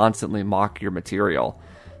need to constantly mock your material?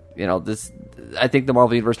 You know, I think the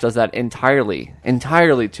Marvel Universe does that entirely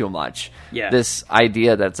too much. Yeah. This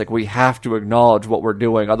idea that it's like, we have to acknowledge what we're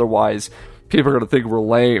doing, otherwise people are going to think we're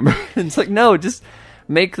lame. And it's like, no, just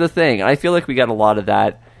make the thing. And I feel like we got a lot of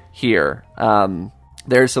that here.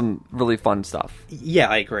 There's some really fun stuff. Yeah,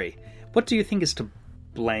 I agree. What do you think is to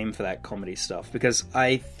blame for that comedy stuff? Because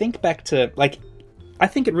I think back to, like, I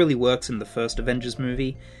think it really works in the first Avengers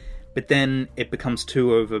movie, but then it becomes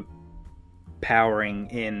too overpowering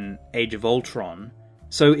in Age of Ultron.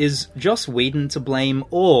 So is Joss Whedon to blame,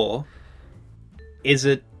 or is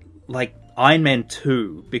it like Iron Man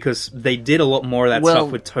 2? Because they did a lot more of that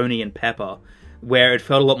stuff with Tony and Pepper, where it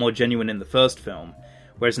felt a lot more genuine in the first film,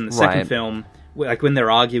 whereas in the second film, like when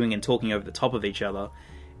they're arguing and talking over the top of each other,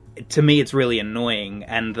 to me it's really annoying,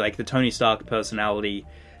 and like the Tony Stark personality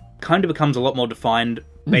kind of becomes a lot more defined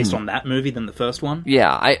based on that movie than the first one.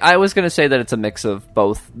 Yeah, I was going to say that it's a mix of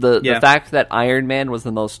both. The fact that Iron Man was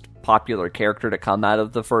the most popular character to come out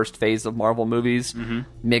of the first phase of Marvel movies,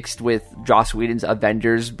 mixed with Joss Whedon's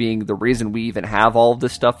Avengers being the reason we even have all of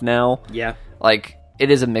this stuff now. Yeah. Like,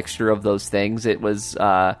 it is a mixture of those things. It was,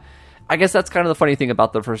 I guess that's kind of the funny thing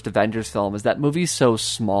about the first Avengers film, is that movie's so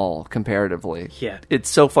small comparatively. Yeah. It's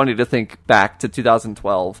so funny to think back to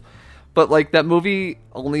 2012. But, like, that movie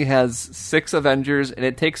only has 6 Avengers, and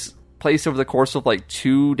it takes place over the course of, like,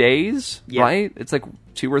 2 days, right? It's, like,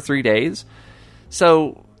 2 or 3 days.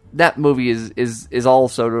 So, that movie is all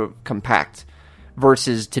sort of compact.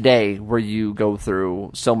 Versus today, where you go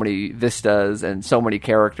through so many vistas and so many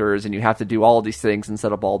characters, and you have to do all these things and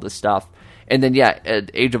set up all this stuff. And then,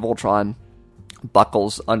 Age of Ultron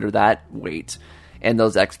buckles under that weight and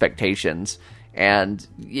those expectations. And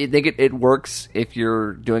I think it works if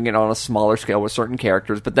you're doing it on a smaller scale with certain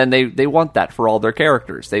characters, but then they want that for all their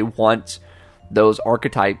characters. They want those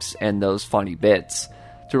archetypes and those funny bits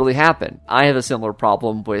to really happen. I have a similar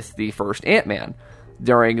problem with the first Ant-Man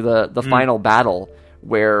during the final battle,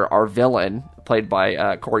 where our villain, played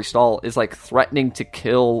by Corey Stoll, is like threatening to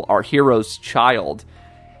kill our hero's child.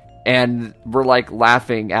 And we're like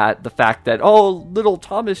laughing at the fact that, oh, little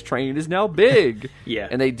Thomas Train is now big. Yeah.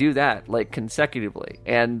 And they do that like consecutively.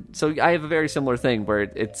 And so I have a very similar thing where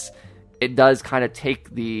it does kind of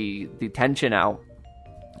take the tension out.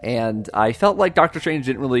 And I felt like Doctor Strange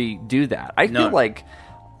didn't really do that. I feel like,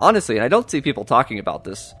 honestly, and I don't see people talking about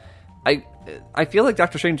this, I feel like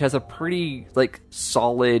Doctor Strange has a pretty like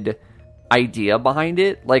solid idea behind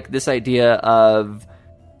it. Like this idea of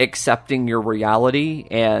accepting your reality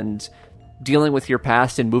and dealing with your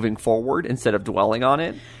past and moving forward instead of dwelling on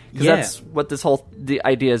it. Because that's what the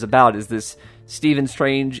idea is about, is this Stephen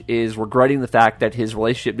Strange is regretting the fact that his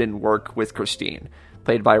relationship didn't work with Christine,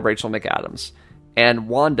 played by Rachel McAdams. And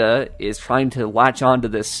Wanda is trying to latch on to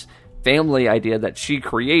this family idea that she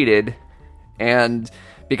created, and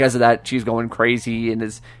because of that, she's going crazy and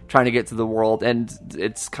is trying to get to the world. And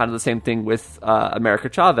it's kind of the same thing with America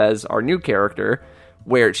Chavez, our new character,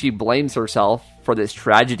 where she blames herself for this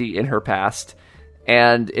tragedy in her past.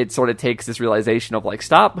 And it sort of takes this realization of, like,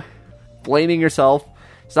 stop blaming yourself,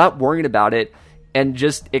 stop worrying about it, and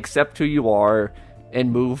just accept who you are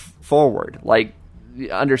and move forward. Like,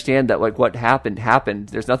 understand that, like, what happened.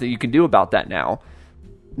 There's nothing you can do about that now.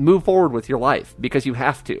 Move forward with your life, because you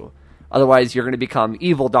have to. Otherwise, you're going to become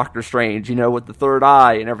evil Doctor Strange, with the third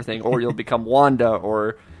eye and everything, or you'll become Wanda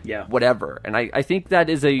or whatever. And I think that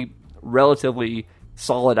is a relatively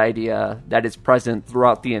solid idea that is present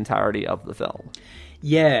throughout the entirety of the film.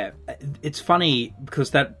 Yeah, it's funny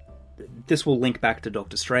because this will link back to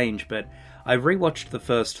Doctor Strange, but I rewatched the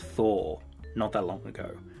first Thor not that long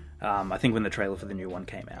ago. I think when the trailer for the new one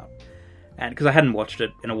came out. And because I hadn't watched it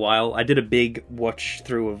in a while, I did a big watch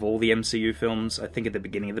through of all the MCU films, I think at the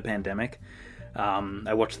beginning of the pandemic.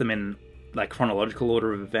 I watched them in, like, chronological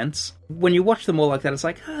order of events. When you watch them all like that, it's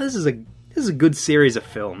like, this is a good series of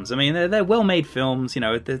films. I mean, they're well-made films,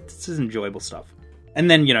 this is enjoyable stuff. And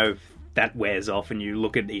then, that wears off and you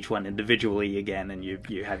look at each one individually again and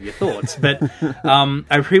you have your thoughts. But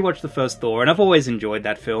I rewatched the first Thor, and I've always enjoyed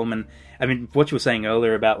that film. And I mean, what you were saying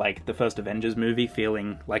earlier about, like, the first Avengers movie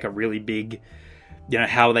feeling like a really big,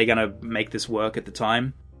 how are they going to make this work at the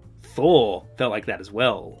time? Thor felt like that as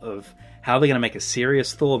well, of how are they going to make a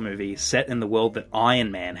serious Thor movie set in the world that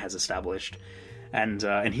Iron Man has established. And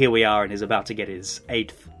here we are, and he's about to get his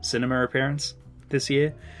 8th cinema appearance this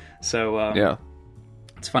year. So, yeah.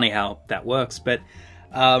 It's funny how that works, but,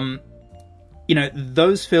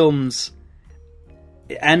 those films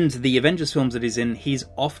and the Avengers films that he's in, he's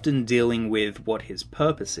often dealing with what his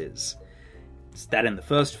purpose is. It's that in the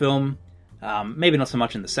first film, maybe not so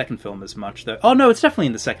much in the second film as much, though. Oh, no, it's definitely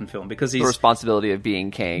in the second film, because he's... The responsibility of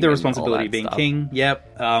being king. The responsibility of being king, yep.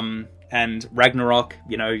 And Ragnarok,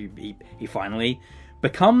 he finally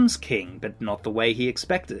becomes king, but not the way he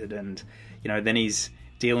expected, and, then he's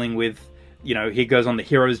dealing with... he goes on the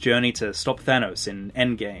hero's journey to stop Thanos in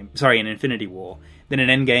Infinity War. Then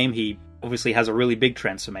in Endgame, he obviously has a really big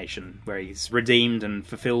transformation where he's redeemed and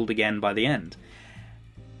fulfilled again by the end.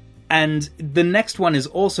 And the next one is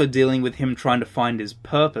also dealing with him trying to find his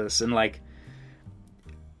purpose. And, like,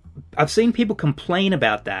 I've seen people complain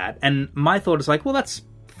about that. And my thought is like, well, that's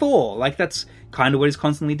Thor. Like, that's kind of what he's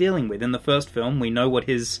constantly dealing with. In the first film, we know what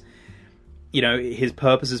his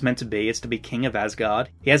purpose is meant to be. It's to be king of Asgard.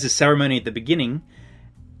 He has his ceremony at the beginning,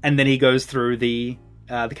 and then he goes through the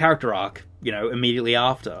character arc, immediately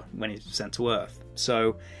after, when he's sent to Earth.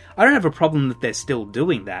 So, I don't have a problem that they're still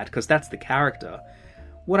doing that, because that's the character.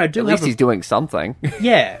 What I do At least he's doing something.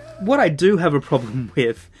 Yeah. What I do have a problem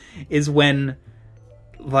with is when,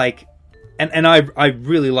 like... And I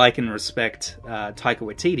really like and respect Taika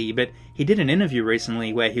Waititi, but he did an interview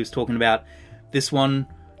recently where he was talking about this one...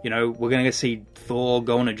 we're going to go see Thor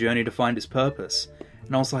go on a journey to find his purpose.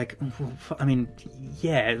 And I was like, I mean,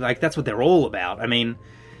 yeah, like, that's what they're all about. I mean,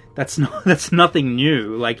 that's nothing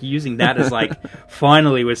new. Like, using that as, like,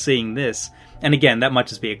 finally we're seeing this. And again, that might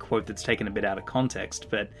just be a quote that's taken a bit out of context,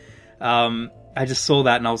 but I just saw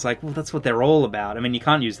that and I was like, well, that's what they're all about. I mean, you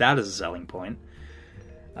can't use that as a selling point.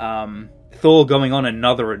 Thor going on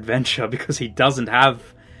another adventure because he doesn't have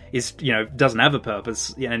a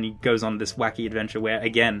purpose, and he goes on this wacky adventure where,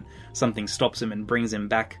 again, something stops him and brings him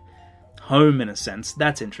back home, in a sense.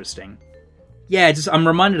 That's interesting. Yeah, I'm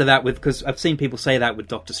reminded of that because I've seen people say that with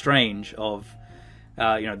Doctor Strange, of,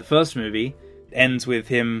 the first movie ends with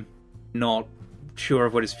him not sure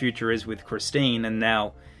of what his future is with Christine, and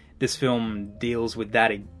now this film deals with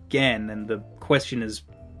that again, and the question is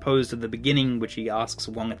posed at the beginning, which he asks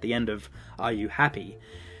Wong at the end of, are you happy?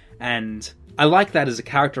 And I like that as a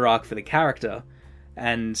character arc for the character,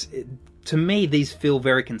 and to me, these feel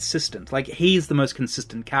very consistent. Like, he's the most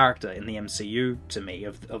consistent character in the MCU, to me,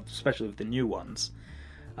 especially of the new ones,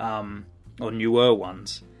 or newer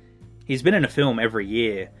ones. He's been in a film every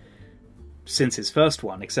year since his first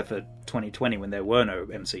one, except for 2020 when there were no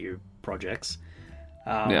MCU projects.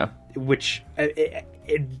 Which,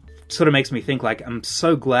 it sort of makes me think, like, I'm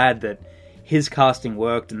so glad that his casting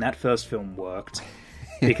worked and that first film worked.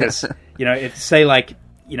 Because, if say, like,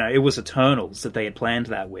 it was Eternals that they had planned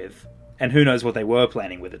that with, and who knows what they were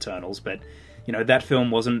planning with Eternals, but, that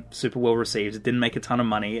film wasn't super well received, it didn't make a ton of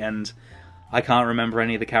money, and I can't remember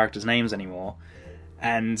any of the characters' names anymore.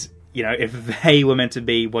 And, if they were meant to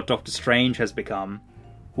be what Doctor Strange has become,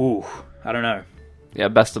 ooh, I don't know. Yeah,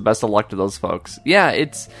 best of luck to those folks. Yeah,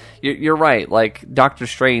 you're right. Like, Doctor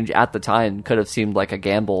Strange at the time could have seemed like a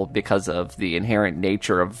gamble because of the inherent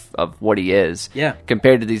nature of what he is. Yeah.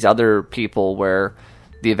 Compared to these other people where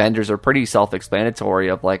the Avengers are pretty self-explanatory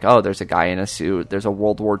of like, oh, there's a guy in a suit, there's a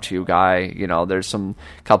World War II guy, there's some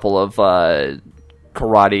couple of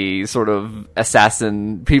karate sort of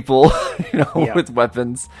assassin people, with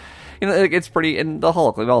weapons. It's pretty, and the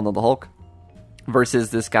Hulk, we all know the Hulk. Versus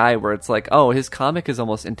this guy where it's like, oh, his comic is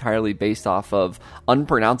almost entirely based off of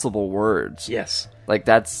unpronounceable words. Yes. Like,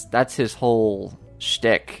 that's his whole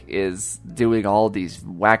shtick, is doing all these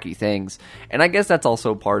wacky things. And I guess that's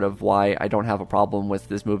also part of why I don't have a problem with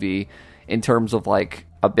this movie in terms of, like,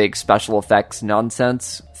 a big special effects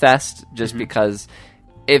nonsense fest. Just because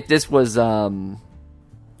if this was,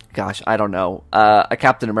 gosh, I don't know, a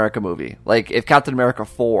Captain America movie. Like, if Captain America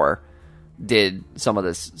 4... did some of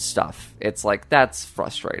this stuff, it's like, that's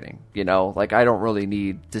frustrating, like, I don't really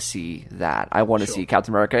need to see that. I want to see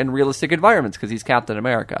Captain America in realistic environments because he's Captain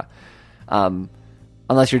America,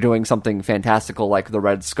 unless you're doing something fantastical like the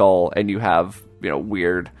Red Skull and you have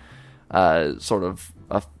weird sort of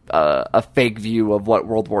a fake view of what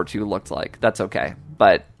World War II looked like. That's okay,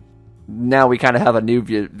 but now we kind of have a new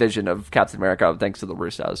vision of Captain America thanks to the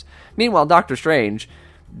Russos. Meanwhile, Doctor Strange,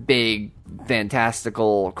 big,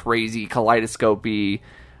 fantastical, crazy, kaleidoscopy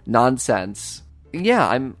nonsense. Yeah,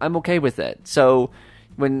 I'm okay with it. So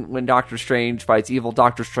when Doctor Strange fights evil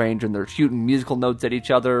Doctor Strange and they're shooting musical notes at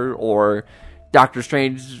each other, or Doctor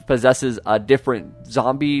Strange possesses a different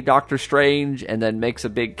zombie Doctor Strange and then makes a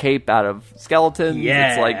big cape out of skeletons,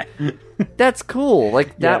 it's like, that's cool.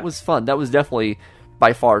 Like, that was fun. That was definitely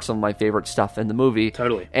by far some of my favorite stuff in the movie.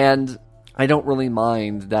 Totally. And I don't really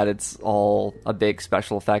mind that it's all a big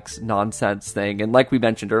special effects nonsense thing. And like we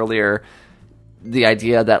mentioned earlier, the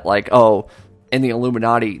idea that, like, oh, in the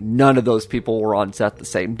Illuminati, none of those people were on set the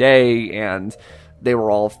same day and they were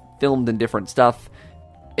all filmed in different stuff.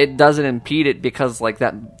 It doesn't impede it because, like,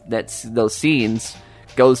 those scenes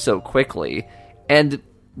go so quickly. And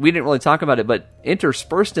we didn't really talk about it, but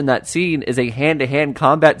interspersed in that scene is a hand-to-hand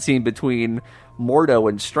combat scene between Mordo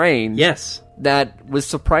and Strange. Yes. That was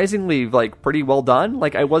surprisingly, like, pretty well done.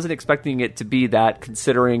 Like, I wasn't expecting it to be that,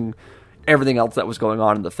 considering everything else that was going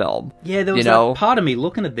on in the film. Yeah, there was that part of me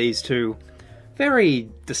looking at these two very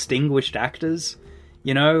distinguished actors,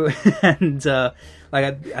 and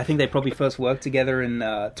I think they probably first worked together in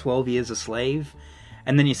 12 Years a Slave,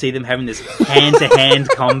 and then you see them having this hand-to-hand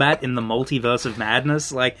combat in the Multiverse of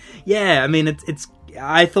Madness. Like, yeah, I mean, it's.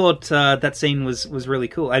 I thought that scene was really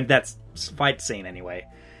cool. That fight scene, anyway.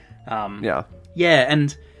 Yeah,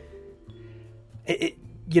 and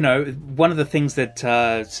one of the things that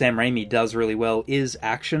Sam Raimi does really well is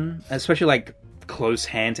action, especially like close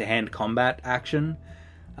hand-to-hand combat action.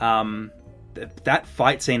 That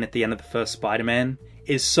fight scene at the end of the first Spider-Man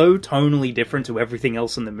is so tonally different to everything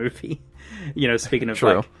else in the movie. Speaking of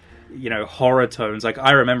True. like, horror tones. Like,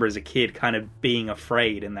 I remember as a kid kind of being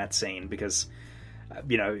afraid in that scene because,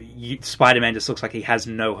 Spider-Man just looks like he has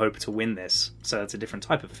no hope to win this. So it's a different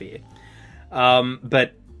type of fear.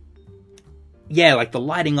 But yeah, like the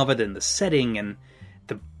lighting of it and the setting and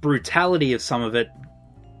the brutality of some of it.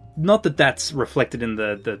 Not that that's reflected in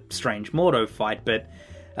the Strange Mordo fight, but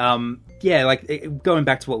yeah, like going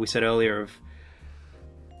back to what we said earlier of,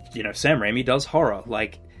 Sam Raimi does horror.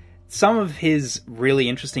 Like, some of his really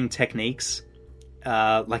interesting techniques,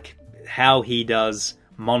 like how he does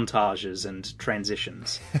montages and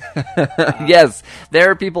transitions. Yes,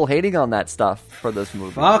 there are people hating on that stuff for this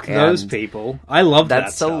movie. Fuck those people. I love that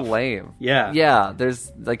That's stuff. so lame. Yeah. Yeah,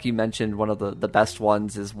 there's, like you mentioned, one of the best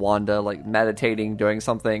ones is Wanda, like, meditating, doing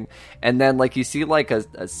something, and then, like, you see, like,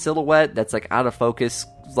 a silhouette that's, like, out of focus,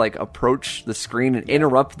 like, approach the screen and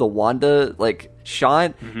interrupt the Wanda, like,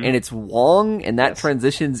 shot, and it's Wong, and that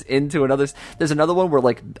transitions into another. There's another one where,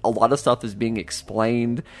 like, a lot of stuff is being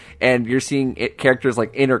explained, and you're seeing characters,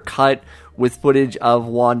 like, intercut with footage of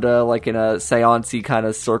Wanda, like, in a seance-y kind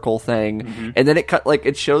of circle thing, and then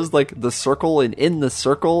it shows, like, the circle, and in the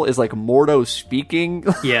circle is, like, Mordo speaking.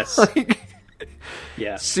 Yes. Like,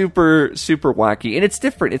 yeah. Super, super wacky, and it's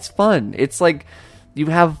different. It's fun. It's like, you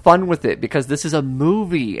have fun with it because this is a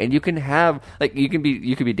movie, and you can have, like, you can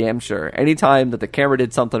be damn sure anytime that the camera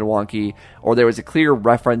did something wonky or there was a clear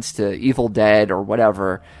reference to Evil Dead or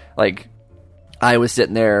whatever, like, I was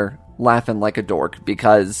sitting there laughing like a dork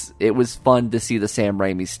because it was fun to see the Sam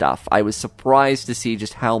Raimi stuff. I was surprised to see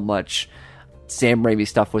just how much Sam Raimi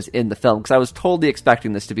stuff was in the film because I was totally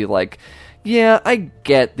expecting this to be like, yeah, I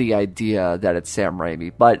get the idea that it's Sam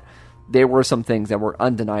Raimi, but there were some things that were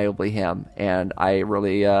undeniably him, and I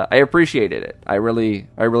really I appreciated it. I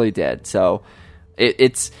really did. So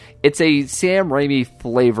it's a Sam Raimi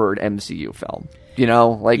flavored MCU film. You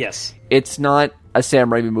know, like, yes. It's not a Sam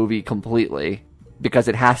Raimi movie completely, because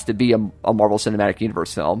it has to be a Marvel Cinematic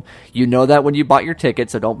Universe film. You know that when you bought your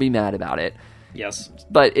ticket, so don't be mad about it. Yes.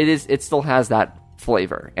 But it still has that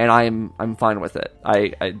flavor, and I'm fine with it.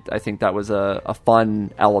 I think that was a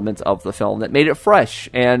fun element of the film that made it fresh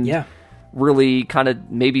and really kind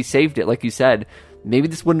of maybe saved it. Like you said, maybe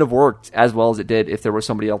this wouldn't have worked as well as it did if there was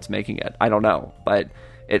somebody else making it. I don't know, but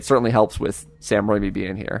it certainly helps with Sam Raimi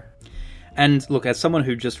being here. And look, as someone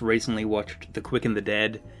who just recently watched The Quick and the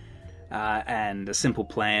Dead and A Simple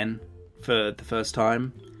Plan for the first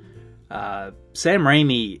time, Sam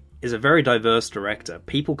Raimi is a very diverse director.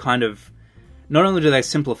 People kind of, not only do they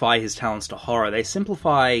simplify his talents to horror, they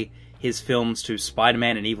simplify his films to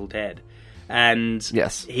Spider-Man and Evil Dead. And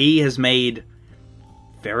he has made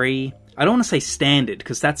very, I don't want to say standard,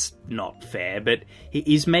 because that's not fair, but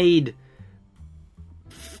he's made,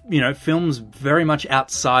 you know, films very much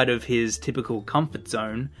outside of his typical comfort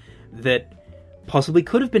zone that possibly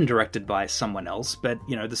could have been directed by someone else, but,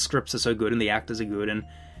 you know, the scripts are so good and the actors are good, and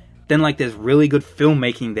then, like, there's really good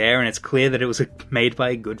filmmaking there, and it's clear that it was made by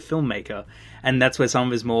a good filmmaker, and that's where some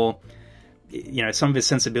of his more, you know, some of his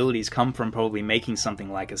sensibilities come from, probably making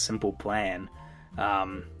something like A Simple Plan,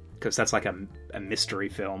 because that's like a mystery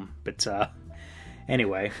film. But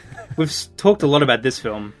anyway, we've talked a lot about this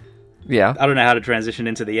film. Yeah. I don't know how to transition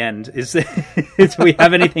into the end. Do we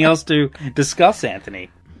have anything else to discuss, Anthony?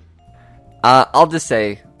 I'll just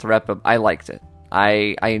say, to wrap up, I liked it.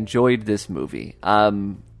 I enjoyed this movie.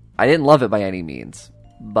 I didn't love it by any means,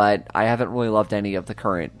 but I haven't really loved any of the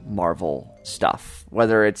current Marvel stuff,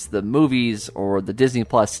 whether it's the movies or the Disney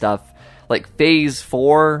Plus stuff. Like Phase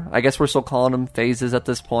 4, I guess we're still calling them phases at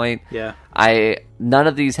this point. Yeah. None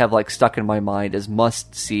of these have, like, stuck in my mind as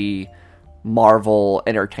must-see Marvel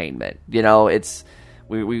entertainment. You know, it's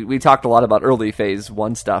we talked a lot about early Phase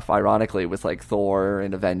 1 stuff, ironically, with, like, Thor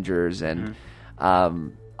and Avengers, and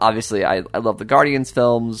obviously I love the Guardians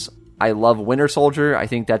films. I love Winter Soldier. I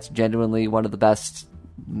think that's genuinely one of the best,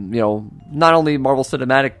 you know, not only Marvel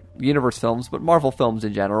Cinematic Universe films, but Marvel films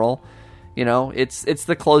in general. You know, it's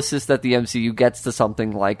the closest that the MCU gets to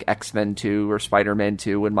something like X-Men 2 or Spider-Man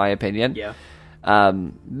 2, in my opinion. Yeah.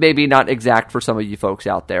 Maybe not exact for some of you folks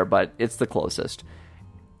out there, but it's the closest.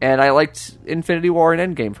 And I liked Infinity War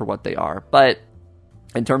and Endgame for what they are. But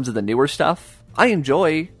in terms of the newer stuff, I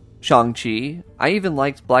enjoy Shang-Chi. I even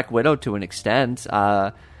liked Black Widow to an extent.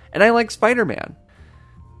 And I like Spider-Man.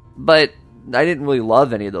 But I didn't really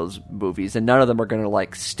love any of those movies, and none of them are going to,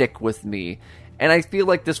 like, stick with me. And I feel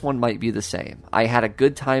like this one might be the same. I had a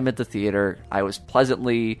good time at the theater. I was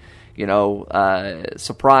pleasantly, you know,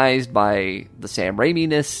 surprised by the Sam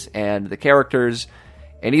Raimi-ness and the characters.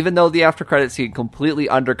 And even though the after credits scene completely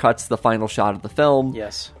undercuts the final shot of the film,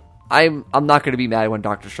 I'm not going to be mad when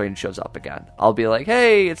Doctor Strange shows up again. I'll be like,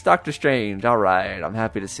 hey, it's Doctor Strange. All right, I'm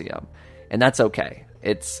happy to see him. And that's okay.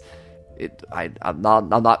 I'm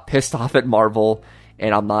not pissed off at Marvel,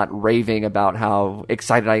 and I'm not raving about how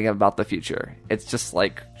excited I am about the future. It's just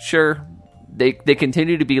like, sure, they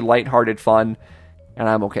continue to be lighthearted fun, and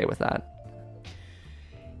I'm okay with that.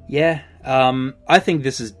 Yeah, I think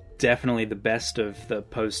this is definitely the best of the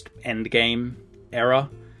post-Endgame era.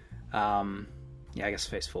 Yeah, I guess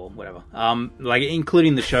Phase 4, whatever. Like,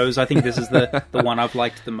 including the shows, I think this is the one I've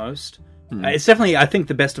liked the most. It's definitely, I think,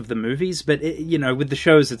 the best of the movies, but, you know, with the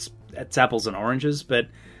shows, it's apples and oranges, but,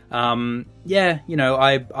 yeah, you know,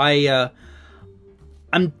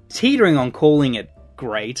 I'm teetering on calling it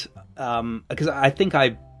great, because I think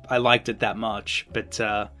I liked it that much, but,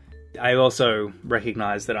 I also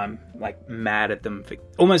recognize that I'm, like, mad at them for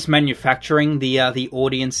almost manufacturing the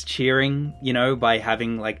audience cheering, you know, by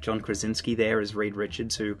having, like, John Krasinski there as Reed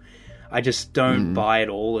Richards, who I just don't buy at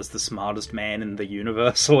all as the smartest man in the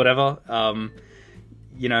universe or whatever.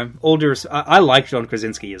 You know, I like John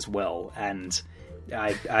Krasinski as well, and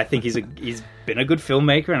I think he's been a good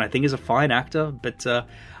filmmaker, and I think he's a fine actor, but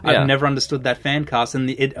I've never understood that fan cast, and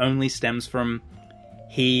it only stems from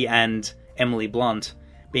he and Emily Blunt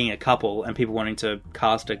being a couple, and people wanting to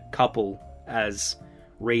cast a couple as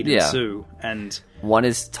Reed and Sue, and one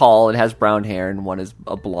is tall and has brown hair, and one is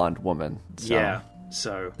a blonde woman. So. Yeah.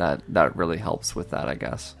 So that really helps with that, I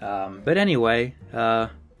guess. But anyway, I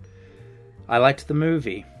liked the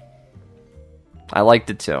movie. I liked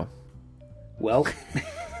it too. Well,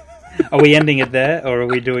 are we ending it there, or are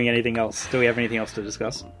we doing anything else? Do we have anything else to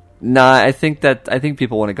discuss? Nah, I think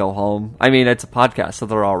people want to go home. I mean, it's a podcast, so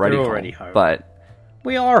they're already home. But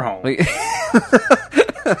we are home.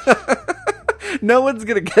 No one's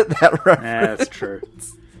gonna get that reference. Yeah, that's true.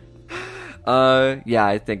 Yeah,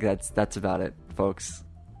 I think that's about it, folks.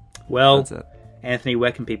 Well, That's it. Anthony,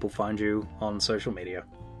 where can people find you on social media?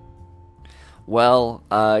 Well,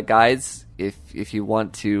 guys, if you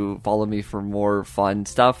want to follow me for more fun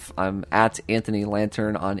stuff, I'm at Anthony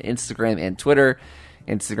Lantern on Instagram and Twitter.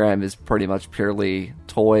 Instagram is pretty much purely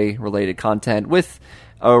toy-related content with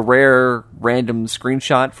a rare random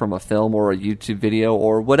screenshot from a film or a YouTube video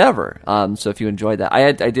or whatever. So if you enjoyed that,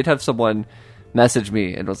 I did have someone message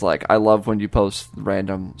me and was like, I love when you post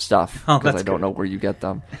random stuff because I don't know where you get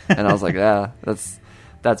them. And I was like, yeah,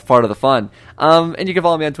 that's part of the fun. And you can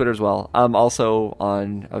follow me on Twitter as well. I'm also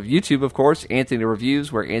on YouTube, of course, Anthony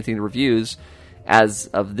Reviews, where Anthony Reviews, as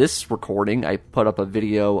of this recording, I put up a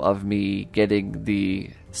video of me getting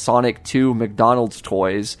the Sonic 2 McDonald's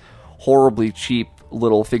toys, horribly cheap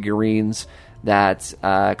little figurines that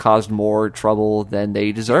caused more trouble than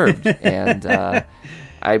they deserved. And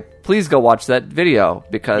please go watch that video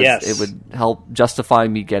because it would help justify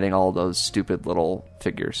me getting all those stupid little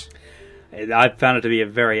figures. I found it to be a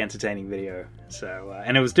very entertaining video, so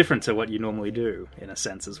and it was different to what you normally do in a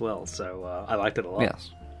sense as well. So I liked it a lot.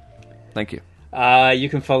 Yes, thank you. You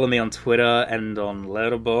can follow me on Twitter and on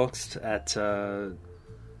Letterboxd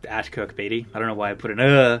at Kirk Beatty. I don't know why I put an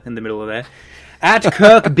in the middle of there. At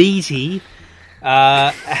Kirk Beatty,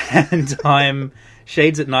 and I'm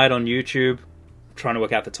Shades at Night on YouTube. Trying to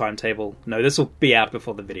work out the timetable. No, this will be out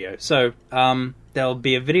before the video, so there'll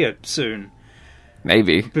be a video soon.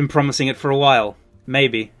 Maybe. I've been promising it for a while.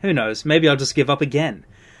 Maybe. Who knows? Maybe I'll just give up again.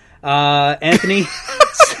 Anthony,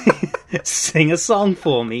 sing a song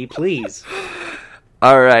for me, please.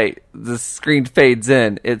 All right. The screen fades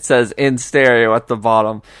in. It says in stereo at the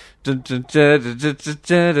bottom. Do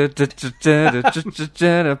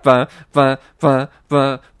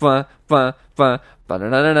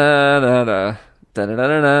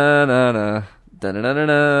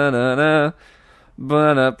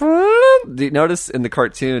you notice in the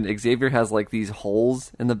cartoon Xavier has like these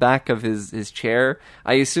holes in the back of his chair?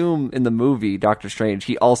 I assume in the movie Doctor Strange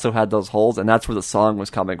he also had those holes, and that's where the song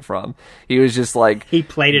was coming from. He was just like he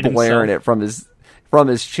played it blaring himself. it from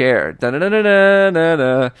his chair.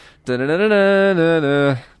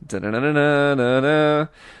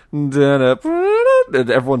 And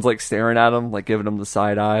everyone's like staring at him, like giving him the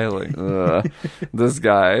side eye, like this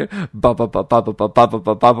guy.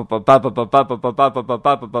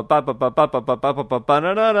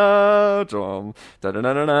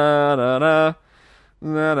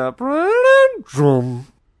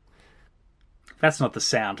 That's not the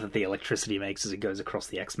sound that the electricity makes as it goes across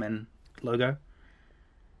the X-Men logo.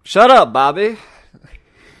 Shut up, Bobby.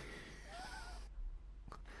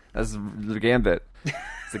 That's the Gambit.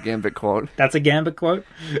 It's a Gambit quote. That's a Gambit quote?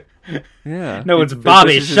 Yeah. No, it's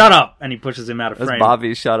Bobby, shut up! And he pushes him out of frame. That's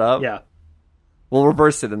Bobby, shut up? Yeah. We'll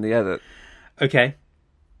reverse it in the edit. Okay.